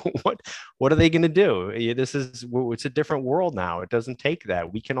 like what are they going to do? It's a different world now. It doesn't take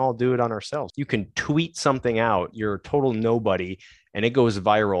that. We can all do it on ourselves. You can tweet something out. You're a total nobody, and it goes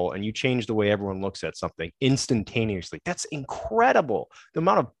viral, and you change the way everyone looks at something instantaneously. That's incredible. The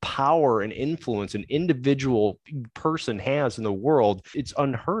amount of power and influence an individual person has in the world, it's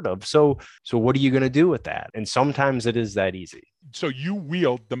unheard of. So what are you going to do with that? And sometimes it is that easy. So you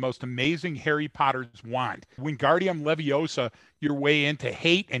wield the most amazing Harry Potter's wand. Wingardium Leviosa your way into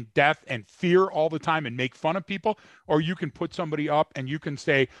hate and death and fear all the time and make fun of people, or you can put somebody up and you can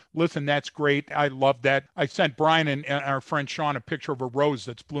say, listen, that's great. I love that. I sent Brian and our friend Sean a picture of a rose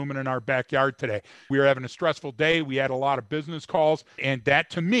that's blooming in our backyard today. We were having a stressful day. We had a lot of business calls, and that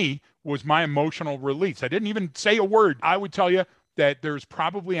to me was my emotional release. I didn't even say a word. I would tell you that there's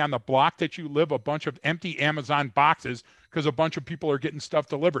probably on the block that you live a bunch of empty Amazon boxes because a bunch of people are getting stuff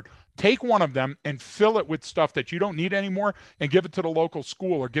delivered. Take one of them and fill it with stuff that you don't need anymore and give it to the local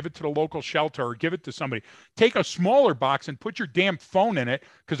school or give it to the local shelter or give it to somebody. Take a smaller box and put your damn phone in it,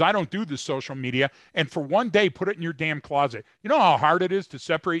 because I don't do the social media, and for one day, put it in your damn closet. You know how hard it is to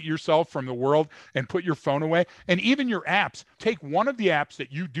separate yourself from the world and put your phone away? And even your apps, take one of the apps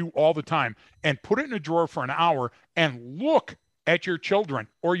that you do all the time and put it in a drawer for an hour and look at your children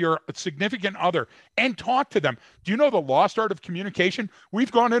or your significant other and talk to them. Do you know the lost art of communication?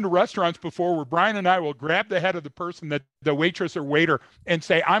 We've gone into restaurants before where Brian and I will grab the head of the person, that the waitress or waiter, and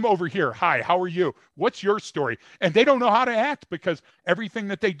say, I'm over here. Hi, how are you? What's your story? And they don't know how to act because everything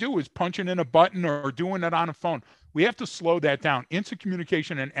that they do is punching in a button or doing it on a phone. We have to slow that down. Instant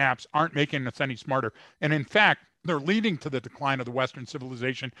communication and apps aren't making us any smarter. And in fact, they're leading to the decline of the Western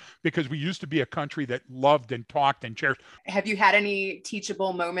civilization, because we used to be a country that loved and talked and cherished. Have you had any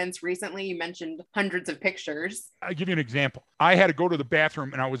teachable moments recently? You mentioned hundreds of pictures. I'll give you an example. I had to go to the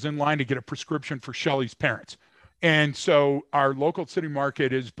bathroom and I was in line to get a prescription for Shelly's parents. And so our local city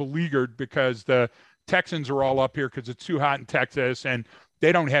market is beleaguered because the Texans are all up here because it's too hot in Texas, and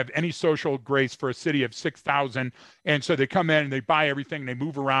they don't have any social grace for a city of 6,000. And so they come in and they buy everything, they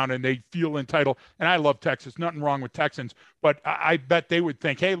move around, and they feel entitled. And I love Texas, nothing wrong with Texans, but I bet they would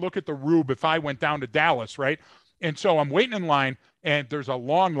think, hey, look at the Rube if I went down to Dallas, right? And so I'm waiting in line and there's a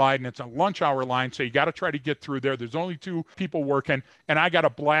long line and it's a lunch hour line. So you got to try to get through there. There's only 2 people working, and I got a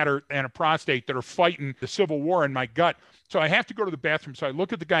bladder and a prostate that are fighting the civil war in my gut. So I have to go to the bathroom. So I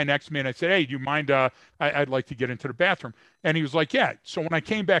look at the guy next to me and I said, hey, do you mind? I'd like to get into the bathroom. And he was like, yeah. So when I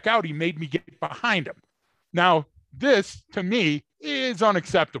came back out, he made me get behind him. Now, this to me is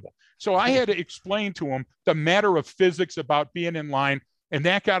unacceptable. So I had to explain to him the matter of physics about being in line. And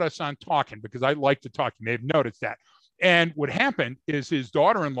that got us on talking because I like to talk. You may have noticed that. And what happened is his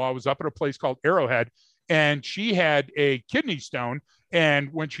daughter-in-law was up at a place called Arrowhead, and she had a kidney stone.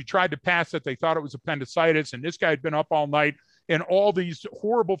 And when she tried to pass it, they thought it was appendicitis. And this guy had been up all night, and all these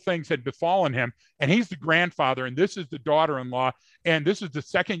horrible things had befallen him. And he's the grandfather, and this is the daughter-in-law. And this is the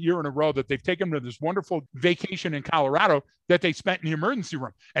 2nd year in a row that they've taken him to this wonderful vacation in Colorado that they spent in the emergency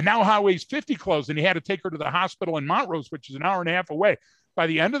room. And now Highway's 50 closed, and he had to take her to the hospital in Montrose, which is an hour and a half away. By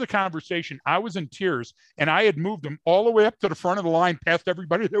the end of the conversation, I was in tears, and I had moved him all the way up to the front of the line past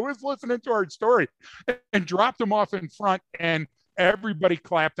everybody that was listening to our story and dropped him off in front, and everybody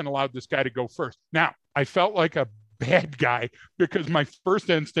clapped and allowed this guy to go first. Now, I felt like a bad guy because my first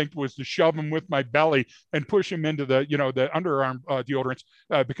instinct was to shove him with my belly and push him into the underarm deodorants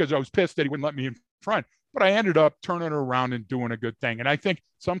because I was pissed that he wouldn't let me in front. But I ended up turning it around and doing a good thing. And I think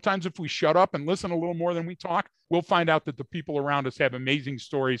sometimes if we shut up and listen a little more than we talk, we'll find out that the people around us have amazing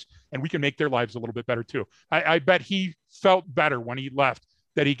stories and we can make their lives a little bit better too. I bet he felt better when he left,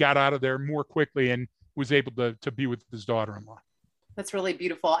 that he got out of there more quickly and was able to be with his daughter-in-law. That's really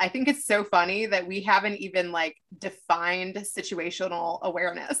beautiful. I think it's so funny that we haven't even defined situational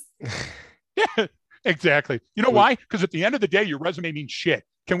awareness. Yeah, exactly. You know why? Because at the end of the day, your resume means shit.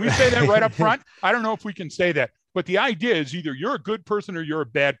 Can we say that right up front? I don't know if we can say that, but the idea is either you're a good person or you're a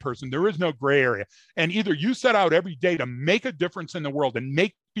bad person. There is no gray area. And either you set out every day to make a difference in the world and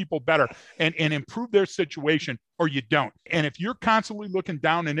make people better and improve their situation, or you don't. And if you're constantly looking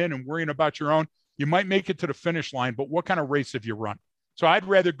down and in and worrying about your own, you might make it to the finish line, but what kind of race have you run? So I'd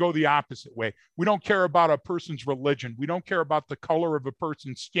rather go the opposite way. We don't care about a person's religion. We don't care about the color of a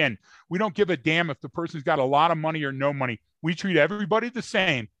person's skin. We don't give a damn if the person's got a lot of money or no money. We treat everybody the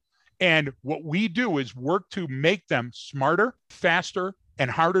same. And what we do is work to make them smarter, faster, and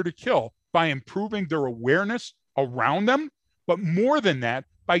harder to kill by improving their awareness around them. But more than that,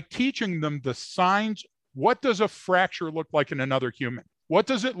 by teaching them the signs. What does a fracture look like in another human? What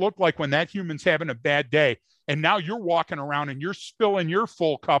does it look like when that human's having a bad day? And now you're walking around and you're spilling your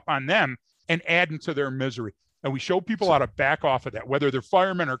full cup on them and adding to their misery. And we show people how to back off of that, whether they're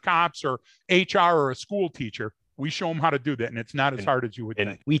firemen or cops or HR or a school teacher. We show them how to do that. And it's not as hard as you would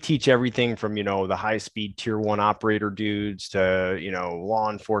think. We teach everything from, the high-speed tier 1 operator dudes to,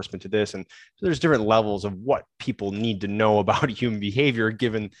 law enforcement to this. And so there's different levels of what people need to know about human behavior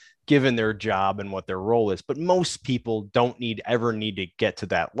given their job and what their role is. But most people don't ever need to get to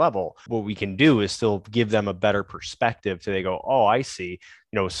that level. What we can do is still give them a better perspective so they go, oh, I see.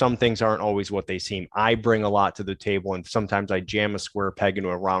 Some things aren't always what they seem. I bring a lot to the table, and sometimes I jam a square peg into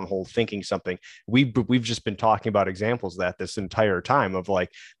a round hole thinking something. We've just been talking about examples of that this entire time of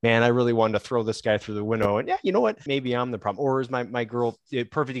man, I really wanted to throw this guy through the window. And yeah, you know what? Maybe I'm the problem. Or is my girl,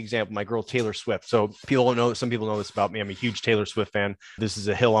 perfect example, my girl, Taylor Swift. So some people know this about me. I'm a huge Taylor Swift fan. This is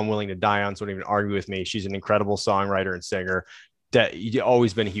a hill I'm willing to die on, so don't even argue with me. She's an incredible songwriter and singer. That you've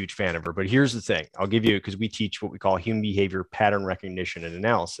always been a huge fan of her. But here's the thing. I'll give you, because we teach what we call human behavior pattern recognition and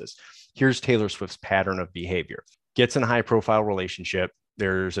analysis. Here's Taylor Swift's pattern of behavior. Gets in a high profile relationship.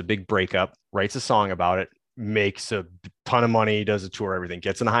 There's a big breakup, writes a song about it, makes a ton of money, does a tour, everything.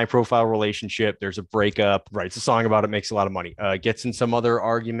 Gets in a high profile relationship. There's a breakup, writes a song about it, makes a lot of money. Gets in some other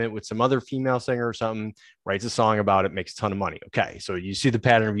argument with some other female singer or something, writes a song about it, makes a ton of money. Okay. So you see the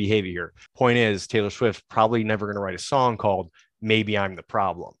pattern of behavior here. Point is, Taylor Swift's probably never going to write a song called Maybe I'm the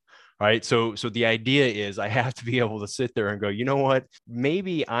Problem. Right. So the idea is I have to be able to sit there and go, you know what,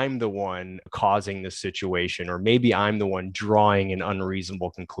 maybe I'm the one causing this situation, or maybe I'm the one drawing an unreasonable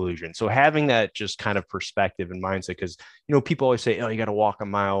conclusion. So having that just kind of perspective and mindset, because, people always say, oh, you got to walk a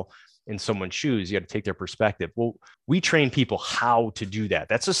mile in someone's shoes. You got to take their perspective. Well, we train people how to do that.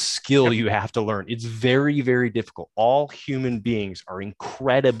 That's a skill you have to learn. It's very, very difficult. All human beings are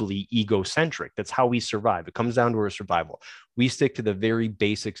incredibly egocentric. That's how we survive. It comes down to our survival. We stick to the very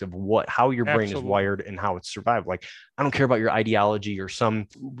basics of how your brain is wired and how it's survived. I don't care about your ideology or some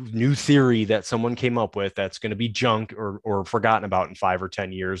new theory that someone came up with that's going to be junk or forgotten about in 5 or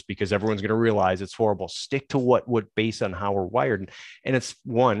 10 years because everyone's going to realize it's horrible. Stick to what based on how we're wired. And it's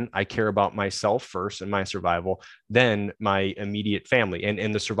one, I care about myself first and my survival, then my immediate family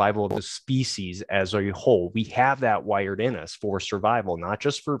and the survival of the species as a whole. We have that wired in us for survival, not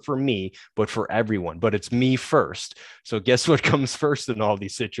just for me, but for everyone. But it's me first. So guess guess what comes first in all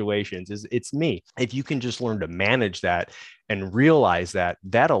these situations is it's me. If you can just learn to manage that and realize that,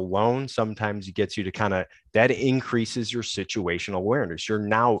 that alone sometimes gets you to kind of, that increases your situational awareness. You're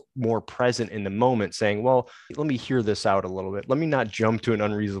now more present in the moment saying, well, let me hear this out a little bit. Let me not jump to an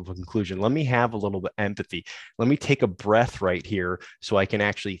unreasonable conclusion. Let me have a little bit of empathy. Let me take a breath right here so I can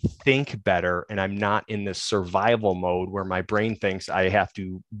actually think better. And I'm not in this survival mode where my brain thinks I have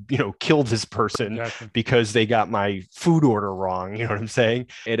to, kill this person because they got my food order wrong. You know what I'm saying?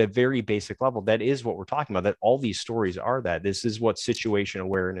 At a very basic level, that is what we're talking about, that all these stories are that. This is what situation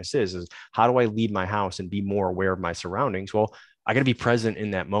awareness is how do I leave my house and be more aware of my surroundings? Well, I got to be present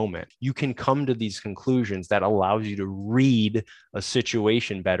in that moment. You can come to these conclusions that allows you to read a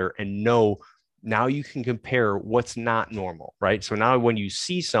situation better and know now you can compare what's not normal, right? So now when you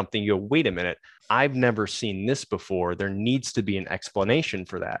see something, you go, wait a minute, I've never seen this before. There needs to be an explanation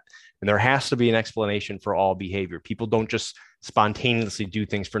for that. And there has to be an explanation for all behavior. People don't just spontaneously do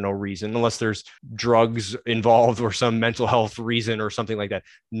things for no reason, unless there's drugs involved or some mental health reason or something like that.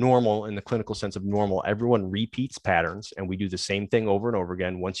 Normal, in the clinical sense of normal, everyone repeats patterns and we do the same thing over and over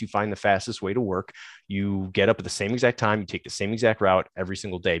again. Once you find the fastest way to work, you get up at the same exact time, you take the same exact route every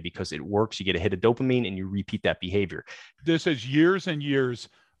single day because it works. You get a hit of dopamine and you repeat that behavior. This is years and years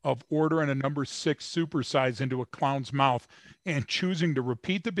of ordering a number 6 supersize into a clown's mouth and choosing to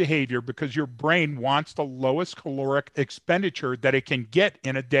repeat the behavior because your brain wants the lowest caloric expenditure that it can get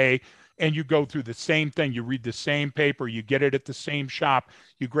in a day. And you go through the same thing. You read the same paper. You get it at the same shop.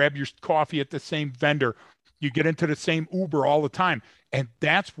 You grab your coffee at the same vendor. You get into the same Uber all the time. And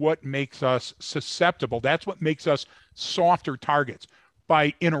that's what makes us susceptible. That's what makes us softer targets.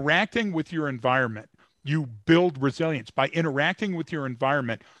 By interacting with your environment, you build resilience. By interacting with your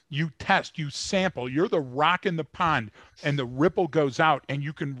environment, you test, you sample. You're the rock in the pond and the ripple goes out and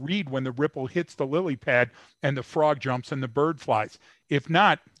you can read when the ripple hits the lily pad and the frog jumps and the bird flies. If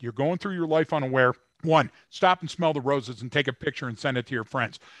not, you're going through your life unaware. 1, stop and smell the roses and take a picture and send it to your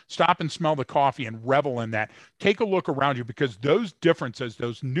friends. Stop and smell the coffee and revel in that. Take a look around you because those differences,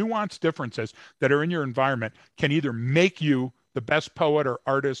 those nuanced differences that are in your environment can either make you the best poet or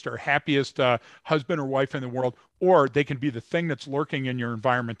artist or happiest husband or wife in the world, or they can be the thing that's lurking in your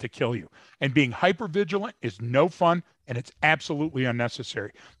environment to kill you. And being hypervigilant is no fun and it's absolutely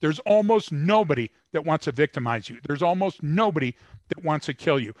unnecessary. There's almost nobody that wants to victimize you. There's almost nobody that wants to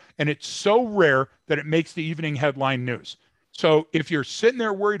kill you. And it's so rare that it makes the evening headline news. So if you're sitting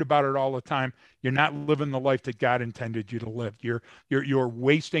there worried about it all the time, you're not living the life that God intended you to live. You're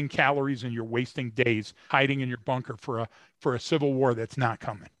wasting calories and you're wasting days hiding in your bunker for a civil war that's not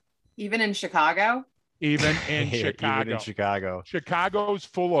coming. Even in Chicago? Even in Chicago. Even in Chicago. Chicago's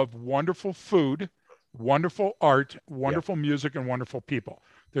full of wonderful food, wonderful art, wonderful music, and wonderful people.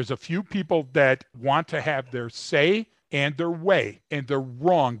 There's a few people that want to have their say and their way, and they're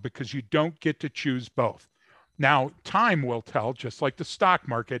wrong because you don't get to choose both. Now, time will tell, just like the stock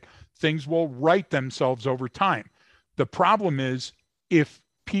market, things will right themselves over time. The problem is if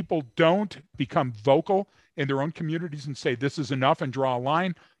people don't become vocal in their own communities and say, this is enough and draw a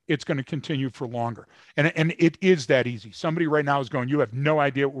line, it's going to continue for longer. And it is that easy. Somebody right now is going, you have no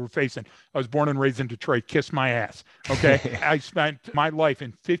idea what we're facing. I was born and raised in Detroit. Kiss my ass. Okay. I spent my life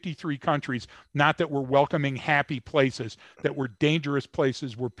in 53 countries, not that were welcoming, happy places, that were dangerous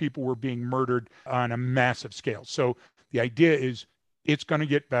places where people were being murdered on a massive scale. So the idea is it's going to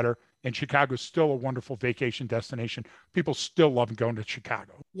get better. And Chicago is still a wonderful vacation destination. People still love going to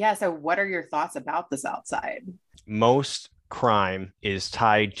Chicago. Yeah. So what are your thoughts about the South Side? Most crime is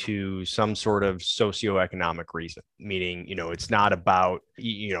tied to some sort of socioeconomic reason, meaning, it's not about,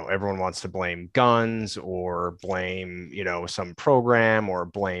 everyone wants to blame guns or blame, some program or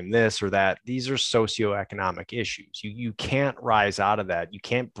blame this or that. These are socioeconomic issues. You can't rise out of that. You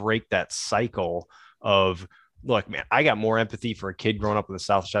can't break that cycle of, look, man, I got more empathy for a kid growing up in the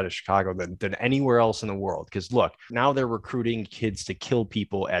South Side of Chicago than anywhere else in the world. Because look, now they're recruiting kids to kill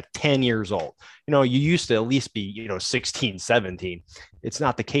people at 10 years old. You used to at least be, 16, 17. It's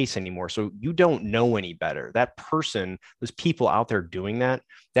not the case anymore. So you don't know any better. That person, those people out there doing that,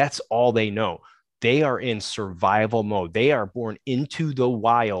 that's all they know. They are in survival mode. They are born into the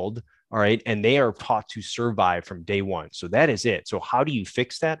wild. All right. And they are taught to survive from day one. So that is it. So how do you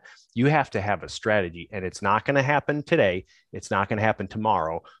fix that? You have to have a strategy, and it's not going to happen today. It's not going to happen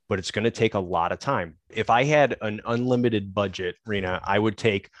tomorrow, but it's going to take a lot of time. If I had an unlimited budget, Rena, I would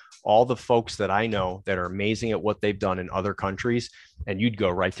take all the folks that I know that are amazing at what they've done in other countries, and you'd go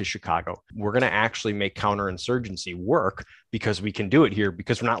right to Chicago. We're going to actually make counterinsurgency work because we can do it here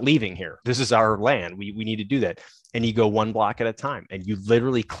because we're not leaving here. This is our land. We need to do that. And you go one block at a time and you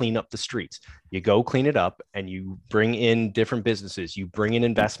literally clean up the streets. You go clean it up and you bring in different businesses. You bring in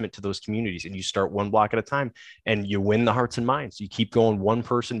investment to those communities and you start one block at a time and you win the hearts and minds. You keep going one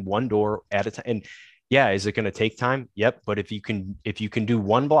person, one door at a time. And yeah, is it going to take time? Yep. But if you can do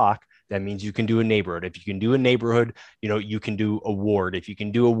one block, that means you can do a neighborhood. If you can do a neighborhood, you can do a ward. If you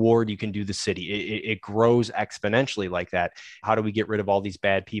can do a ward, you can do the city. It grows exponentially like that. How do we get rid of all these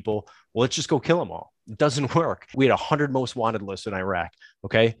bad people? Well, let's just go kill them all. It doesn't work. We had 100 most wanted lists in Iraq.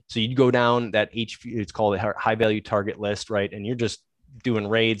 Okay. So you'd go down that it's called a high value target list, right? And you're just doing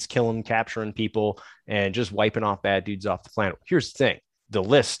raids, killing, capturing people, and just wiping off bad dudes off the planet. Here's the thing. The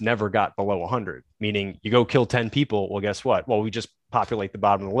list never got below 100, meaning you go kill 10 people. Well, guess what? Well, we just populate the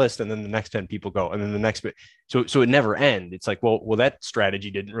bottom of the list and then the next 10 people go and then the next bit. So it never ends. It's like, well, that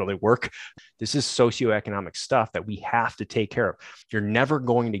strategy didn't really work. This is socioeconomic stuff that we have to take care of. You're never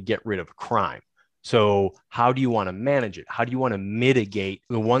going to get rid of crime. So how do you want to manage it? How do you want to mitigate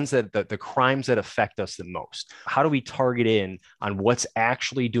the ones that the crimes that affect us the most? How do we target in on what's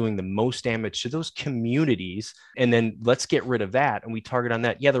actually doing the most damage to those communities? And then let's get rid of that. And we target on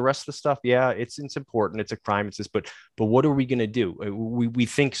that. Yeah, the rest of the stuff, yeah, it's important. It's a crime. It's this, but what are we going to do? We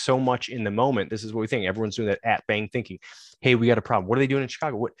think so much in the moment. This is what we think. Everyone's doing that at bang thinking. Hey, we got a problem. What are they doing in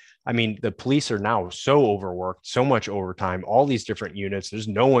Chicago? The police are now so overworked, so much overtime, all these different units. There's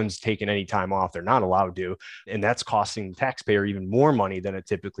no one's taking any time off. They're not allowed to. And that's costing the taxpayer even more money than it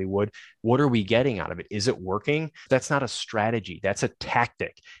typically would. What are we getting out of it? Is it working? That's not a strategy. That's a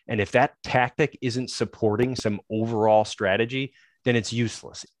tactic. And if that tactic isn't supporting some overall strategy, then it's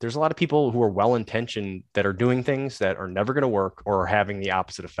useless. There's a lot of people who are well-intentioned that are doing things that are never going to work or are having the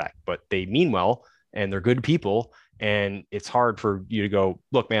opposite effect, but they mean well and they're good people. And it's hard for you to go,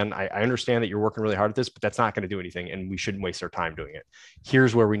 look, man, I understand that you're working really hard at this, but that's not going to do anything. And we shouldn't waste our time doing it.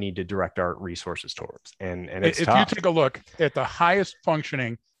 Here's where we need to direct our resources towards. And it's if tough. you take a look at the highest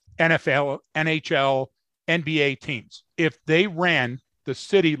functioning NFL, NHL, NBA teams, if they ran the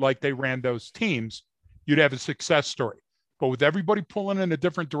city like they ran those teams, you'd have a success story. But with everybody pulling in a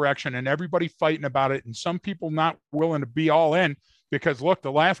different direction and everybody fighting about it and some people not willing to be all in because, look,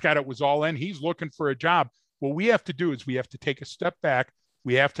 the last guy that was all in, he's looking for a job. What we have to do is we have to take a step back.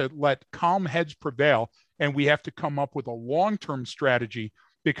 We have to let calm heads prevail, and we have to come up with a long-term strategy,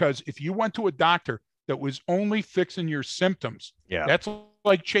 because if you went to a doctor that was only fixing your symptoms, that's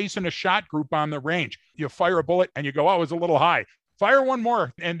like chasing a shot group on the range. You fire a bullet and you go, oh, it was a little high. Fire one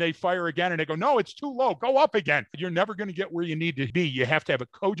more, and they fire again and they go, no, it's too low. Go up again. You're never going to get where you need to be. You have to have a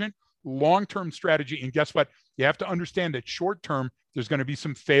cogent long-term strategy. And guess what? You have to understand that short-term, there's going to be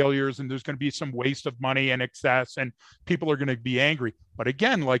some failures and there's going to be some waste of money and excess, and people are going to be angry. But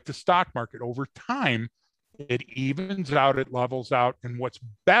again, like the stock market, over time, it evens out, it levels out. And what's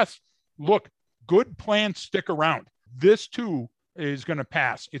best, look, good plans stick around. This too is going to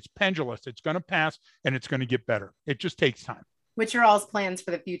pass. It's pendulous. It's going to pass and it's going to get better. It just takes time. Which are all's plans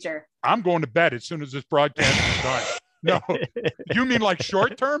for the future? I'm going to bed as soon as this broadcast is done. No, you mean like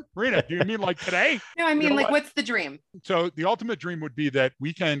short term, Rena? Do you mean like today? No, I mean, what's the dream? So the ultimate dream would be that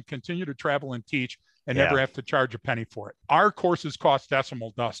we can continue to travel and teach and never have to charge a penny for it. Our courses cost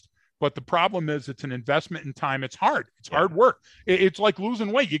decimal dust, but the problem is it's an investment in time. It's hard. It's hard work. It's like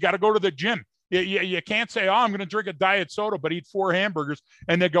losing weight. You got to go to the gym. You can't say, oh, I'm going to drink a diet soda, but eat 4 hamburgers.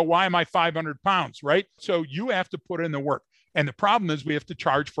 And they go, why am I 500 pounds? Right? So you have to put in the work. And the problem is we have to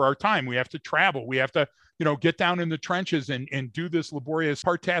charge for our time. We have to travel. We have to, get down in the trenches and do this laborious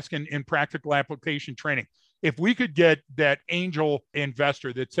part task in practical application training. If we could get that angel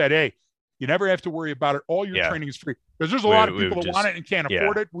investor that said, hey, you never have to worry about it. All your training is free. Because there's a lot of people that want it and can't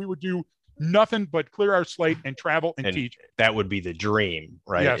afford it. We would do nothing but clear our slate and travel and teach. That would be the dream,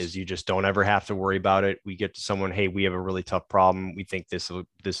 right? Yes. Is you just don't ever have to worry about it. We get to someone, hey, we have a really tough problem. We think this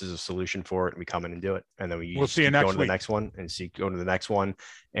is a solution for it, and we come in and do it. And then we'll see you next week. Go to the next one and go to the next one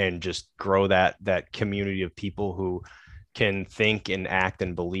and just grow that community of people who can think and act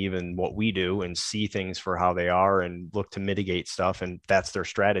and believe in what we do and see things for how they are and look to mitigate stuff. And that's their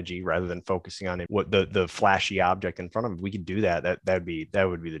strategy rather than focusing on what the flashy object in front of them. We could do that. That would be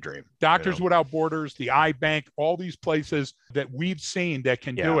the dream. Doctors Without Borders, the iBank, all these places that we've seen that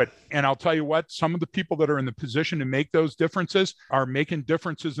can do it. And I'll tell you what, some of the people that are in the position to make those differences are making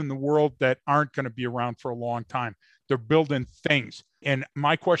differences in the world that aren't going to be around for a long time. They're building things. And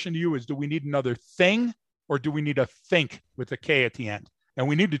my question to you is, do we need another thing? Or do we need to think with a K at the end? And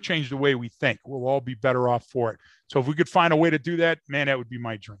we need to change the way we think. We'll all be better off for it. So if we could find a way to do that, man, that would be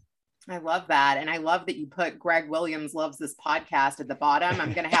my dream. I love that. And I love that you put Greg Williams loves this podcast at the bottom.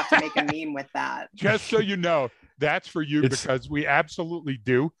 I'm going to have to make a meme with that. Just so you know, that's for you because we absolutely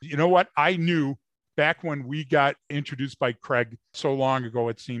do. You know what? I knew back when we got introduced by Craig so long ago,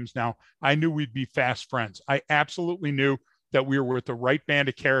 it seems now, I knew we'd be fast friends. I absolutely knew that we were with the right band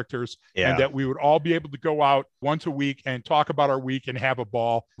of characters and that we would all be able to go out once a week and talk about our week and have a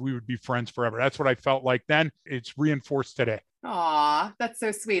ball. We would be friends forever. That's what I felt like then. It's reinforced today. Aw, that's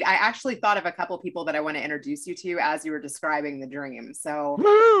so sweet. I actually thought of a couple people that I want to introduce you to as you were describing the dream. So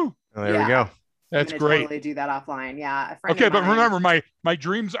Woo! There we go. That's I'm great. Totally do that offline. Yeah. A friend Okay, of but mine- remember, my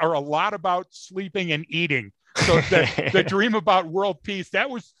dreams are a lot about sleeping and eating. So the dream about world peace, that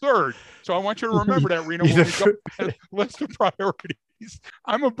was third. So I want you to remember that, Rena, when we go to list of priorities.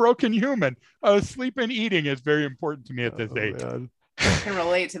 I'm a broken human. Sleep and eating is very important to me at this age. I can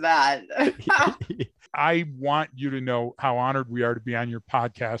relate to that. I want you to know how honored we are to be on your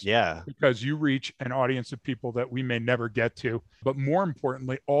podcast. Yeah. Because you reach an audience of people that we may never get to, but more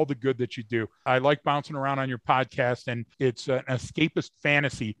importantly, all the good that you do. I like bouncing around on your podcast, and it's an escapist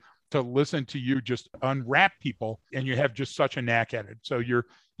fantasy to listen to you just unwrap people, and you have just such a knack at it. So your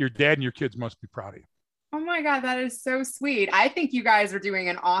dad and your kids must be proud of you. Oh my God, that is so sweet. I think you guys are doing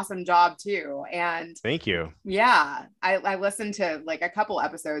an awesome job too. And thank you. Yeah, I listened to like a couple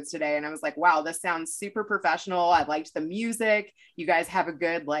episodes today and I was like, wow, this sounds super professional. I liked the music. You guys have a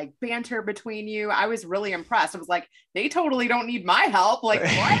good like banter between you. I was really impressed. I was like, they totally don't need my help. Like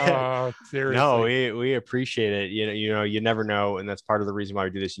what? Seriously. No, we appreciate it. You never know. And that's part of the reason why we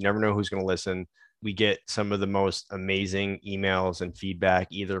do this. You never know who's going to listen. We get some of the most amazing emails and feedback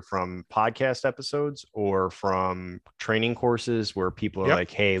either from podcast episodes or from training courses where people are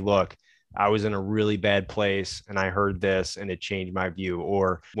like, hey, look, I was in a really bad place and I heard this and it changed my view.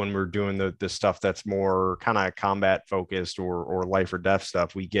 Or when we're doing the stuff that's more kind of combat focused or life or death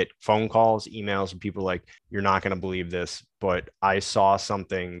stuff, we get phone calls, emails, and people like, you're not going to believe this, but I saw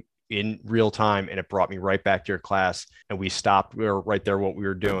something in real time and it brought me right back to your class, and we stopped. We were right there what we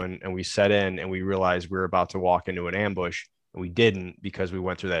were doing, and we set in and we realized we were about to walk into an ambush, and we didn't because we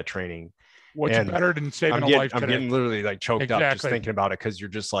went through that training. What's better than saving a life today? I'm getting literally like choked up just thinking about it, because you're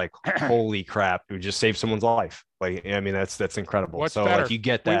just like, holy crap, we just saved someone's life. Like, I mean, that's incredible. What's so better? Like, you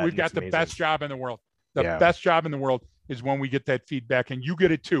get that. We've got the best job in the world. The Yeah. best job in the world is when we get that feedback, and you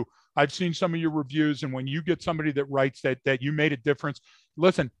get it too. I've seen some of your reviews, and when you get somebody that writes that you made a difference,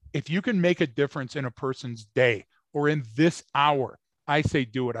 listen, if you can make a difference in a person's day or in this hour, I say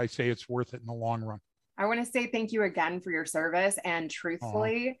do it. I say it's worth it in the long run. I want to say thank you again for your service. And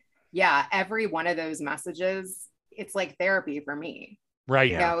truthfully, yeah, every one of those messages, it's like therapy for me.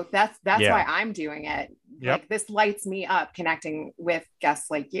 Right. You know, that's why I'm doing it. Like this lights me up connecting with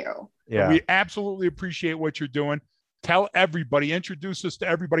guests like you. Yeah. We absolutely appreciate what you're doing. Tell everybody, introduce us to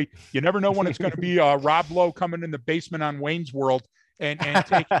everybody. You never know when it's going to be Rob Lowe coming in the basement on Wayne's World and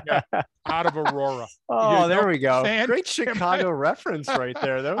taking out of Aurora. Oh, there we go. Saying? Great Chicago reference right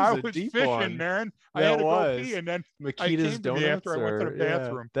there. That was I a was deep fishing, one. man. I That had to go was. pee, and then Makita's came to me Donuts. after I went to the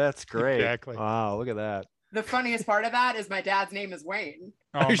bathroom. That's great. Exactly. Wow, look at that. The funniest part of that is my dad's name is Wayne.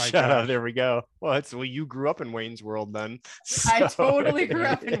 Oh my Shut God. up. There we go. Well, you grew up in Wayne's World then. I So- totally grew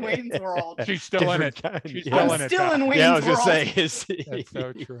up in Wayne's World. She's still in it. Different kind, She's yeah. still I'm in it. still Doc. in Wayne's Yeah, I was World. gonna say That's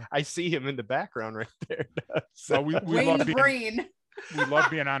so true. I see him in the background right there. So So we Wayne love the being, Brain. we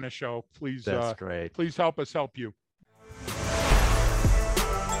love being on the show. Please, that's great. please help us help you.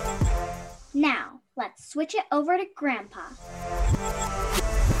 Now, let's switch it over to Grandpa.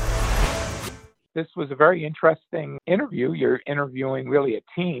 This was a very interesting interview. You're interviewing really a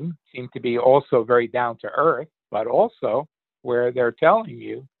team, seem to be also very down to earth, but also where they're telling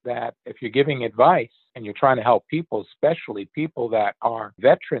you that if you're giving advice and you're trying to help people, especially people that are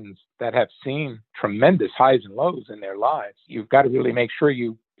veterans that have seen tremendous highs and lows in their lives, you've got to really make sure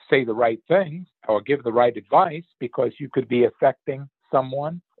you say the right things or give the right advice, because you could be affecting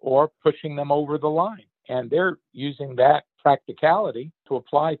someone or pushing them over the line. And they're using that practicality to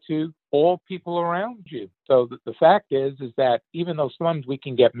apply to all people around you. So the fact is that even though sometimes we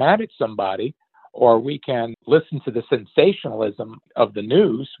can get mad at somebody, or we can listen to the sensationalism of the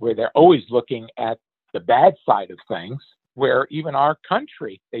news where they're always looking at the bad side of things, where even our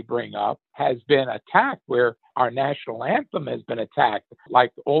country they bring up has been attacked, where our national anthem has been attacked,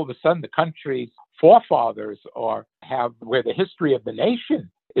 like all of a sudden the country's forefathers where the history of the nation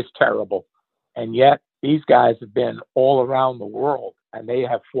is terrible. And yet these guys have been all around the world, and they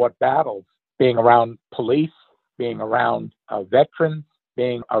have fought battles, being around police, being around veterans,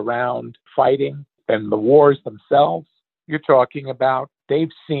 being around fighting and the wars themselves. You're talking about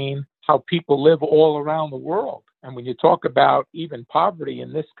they've seen how people live all around the world. And when you talk about even poverty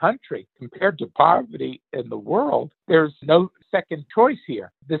in this country compared to poverty in the world, there's no second choice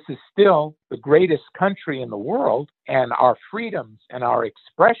here. This is still the greatest country in the world, and our freedoms and our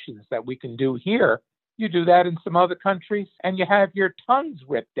expressions that we can do here, you do that in some other countries and you have your tongues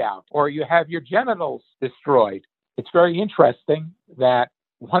ripped out or you have your genitals destroyed. It's very interesting that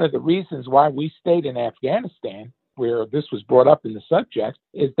one of the reasons why we stayed in Afghanistan, where this was brought up in the subject,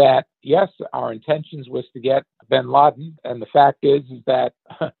 is that, yes, our intentions was to get bin Laden. And the fact is that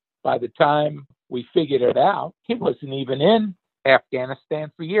by the time we figured it out, he wasn't even in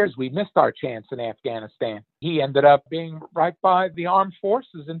Afghanistan for years. We missed our chance in Afghanistan. He ended up being right by the armed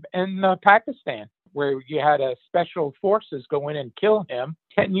forces in Pakistan, where you had a special forces go in and kill him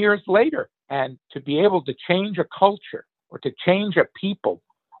 10 years later. And to be able to change a culture or to change a people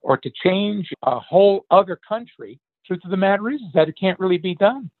or to change a whole other country, truth of the matter is that it can't really be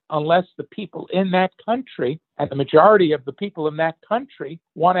done unless the people in that country and the majority of the people in that country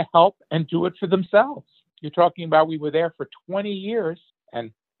want to help and do it for themselves. You're talking about we were there for 20 years,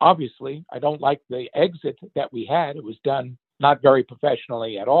 and obviously I don't like the exit that we had. It was done not very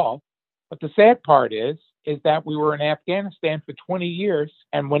professionally at all. But the sad part is that we were in Afghanistan for 20 years,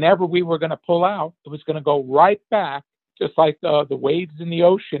 and whenever we were going to pull out, it was going to go right back, just like the waves in the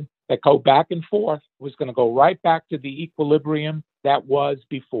ocean that go back and forth, was going to go right back to the equilibrium that was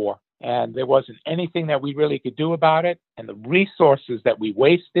before. And there wasn't anything that we really could do about it. And the resources that we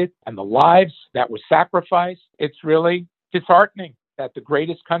wasted and the lives that were sacrificed, it's really disheartening that the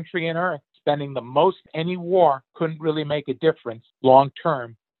greatest country on earth, spending the most any war, couldn't really make a difference long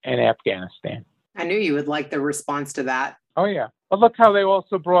term in Afghanistan. I knew you would like the response to that. Oh, yeah. But look how they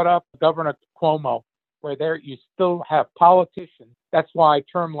also brought up Governor Cuomo, where there you still have politicians. That's why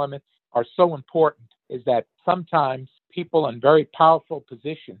term limits are so important, is that sometimes people in very powerful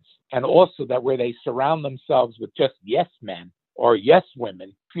positions, and also that where they surround themselves with just yes men or yes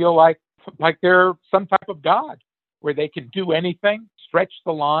women, feel like they're some type of God, where they can do anything, stretch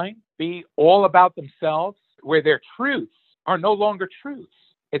the line, be all about themselves, where their truths are no longer truths.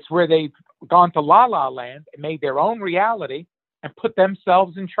 It's where they've gone to la-la land and made their own reality and put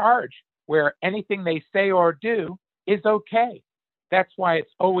themselves in charge, where anything they say or do is okay. That's why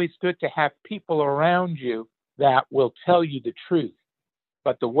it's always good to have people around you that will tell you the truth.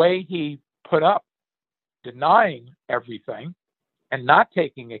 But the way he put up denying everything and not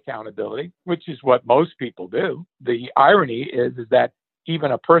taking accountability, which is what most people do, the irony is that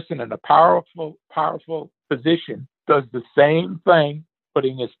even a person in a powerful position does the same thing,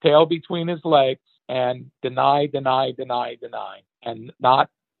 putting his tail between his legs and deny, and not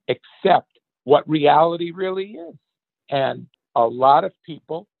accept what reality really is. And a lot of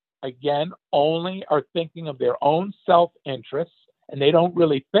people, again, only are thinking of their own self-interest, and they don't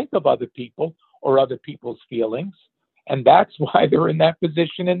really think of other people or other people's feelings. And that's why they're in that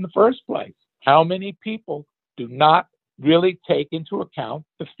position in the first place. How many people do not really take into account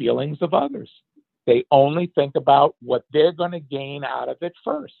the feelings of others? They only think about what they're going to gain out of it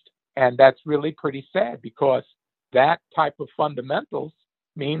first. And that's really pretty sad, because that type of fundamentals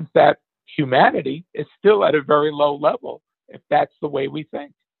means that humanity is still at a very low level if that's the way we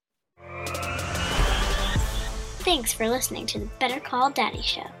think. Thanks for listening to the Better Call Daddy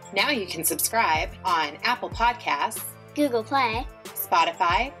Show. Now you can subscribe on Apple Podcasts, Google Play,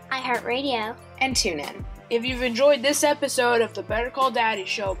 Spotify, iHeartRadio, and TuneIn. If you've enjoyed this episode of the Better Call Daddy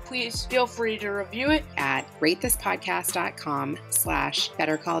Show, please feel free to review it at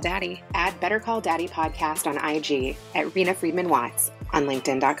ratethispodcast.com/BetterCallDaddy. Add Better Call Daddy Podcast on IG, at Rena Friedman Watts on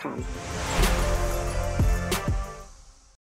LinkedIn.com.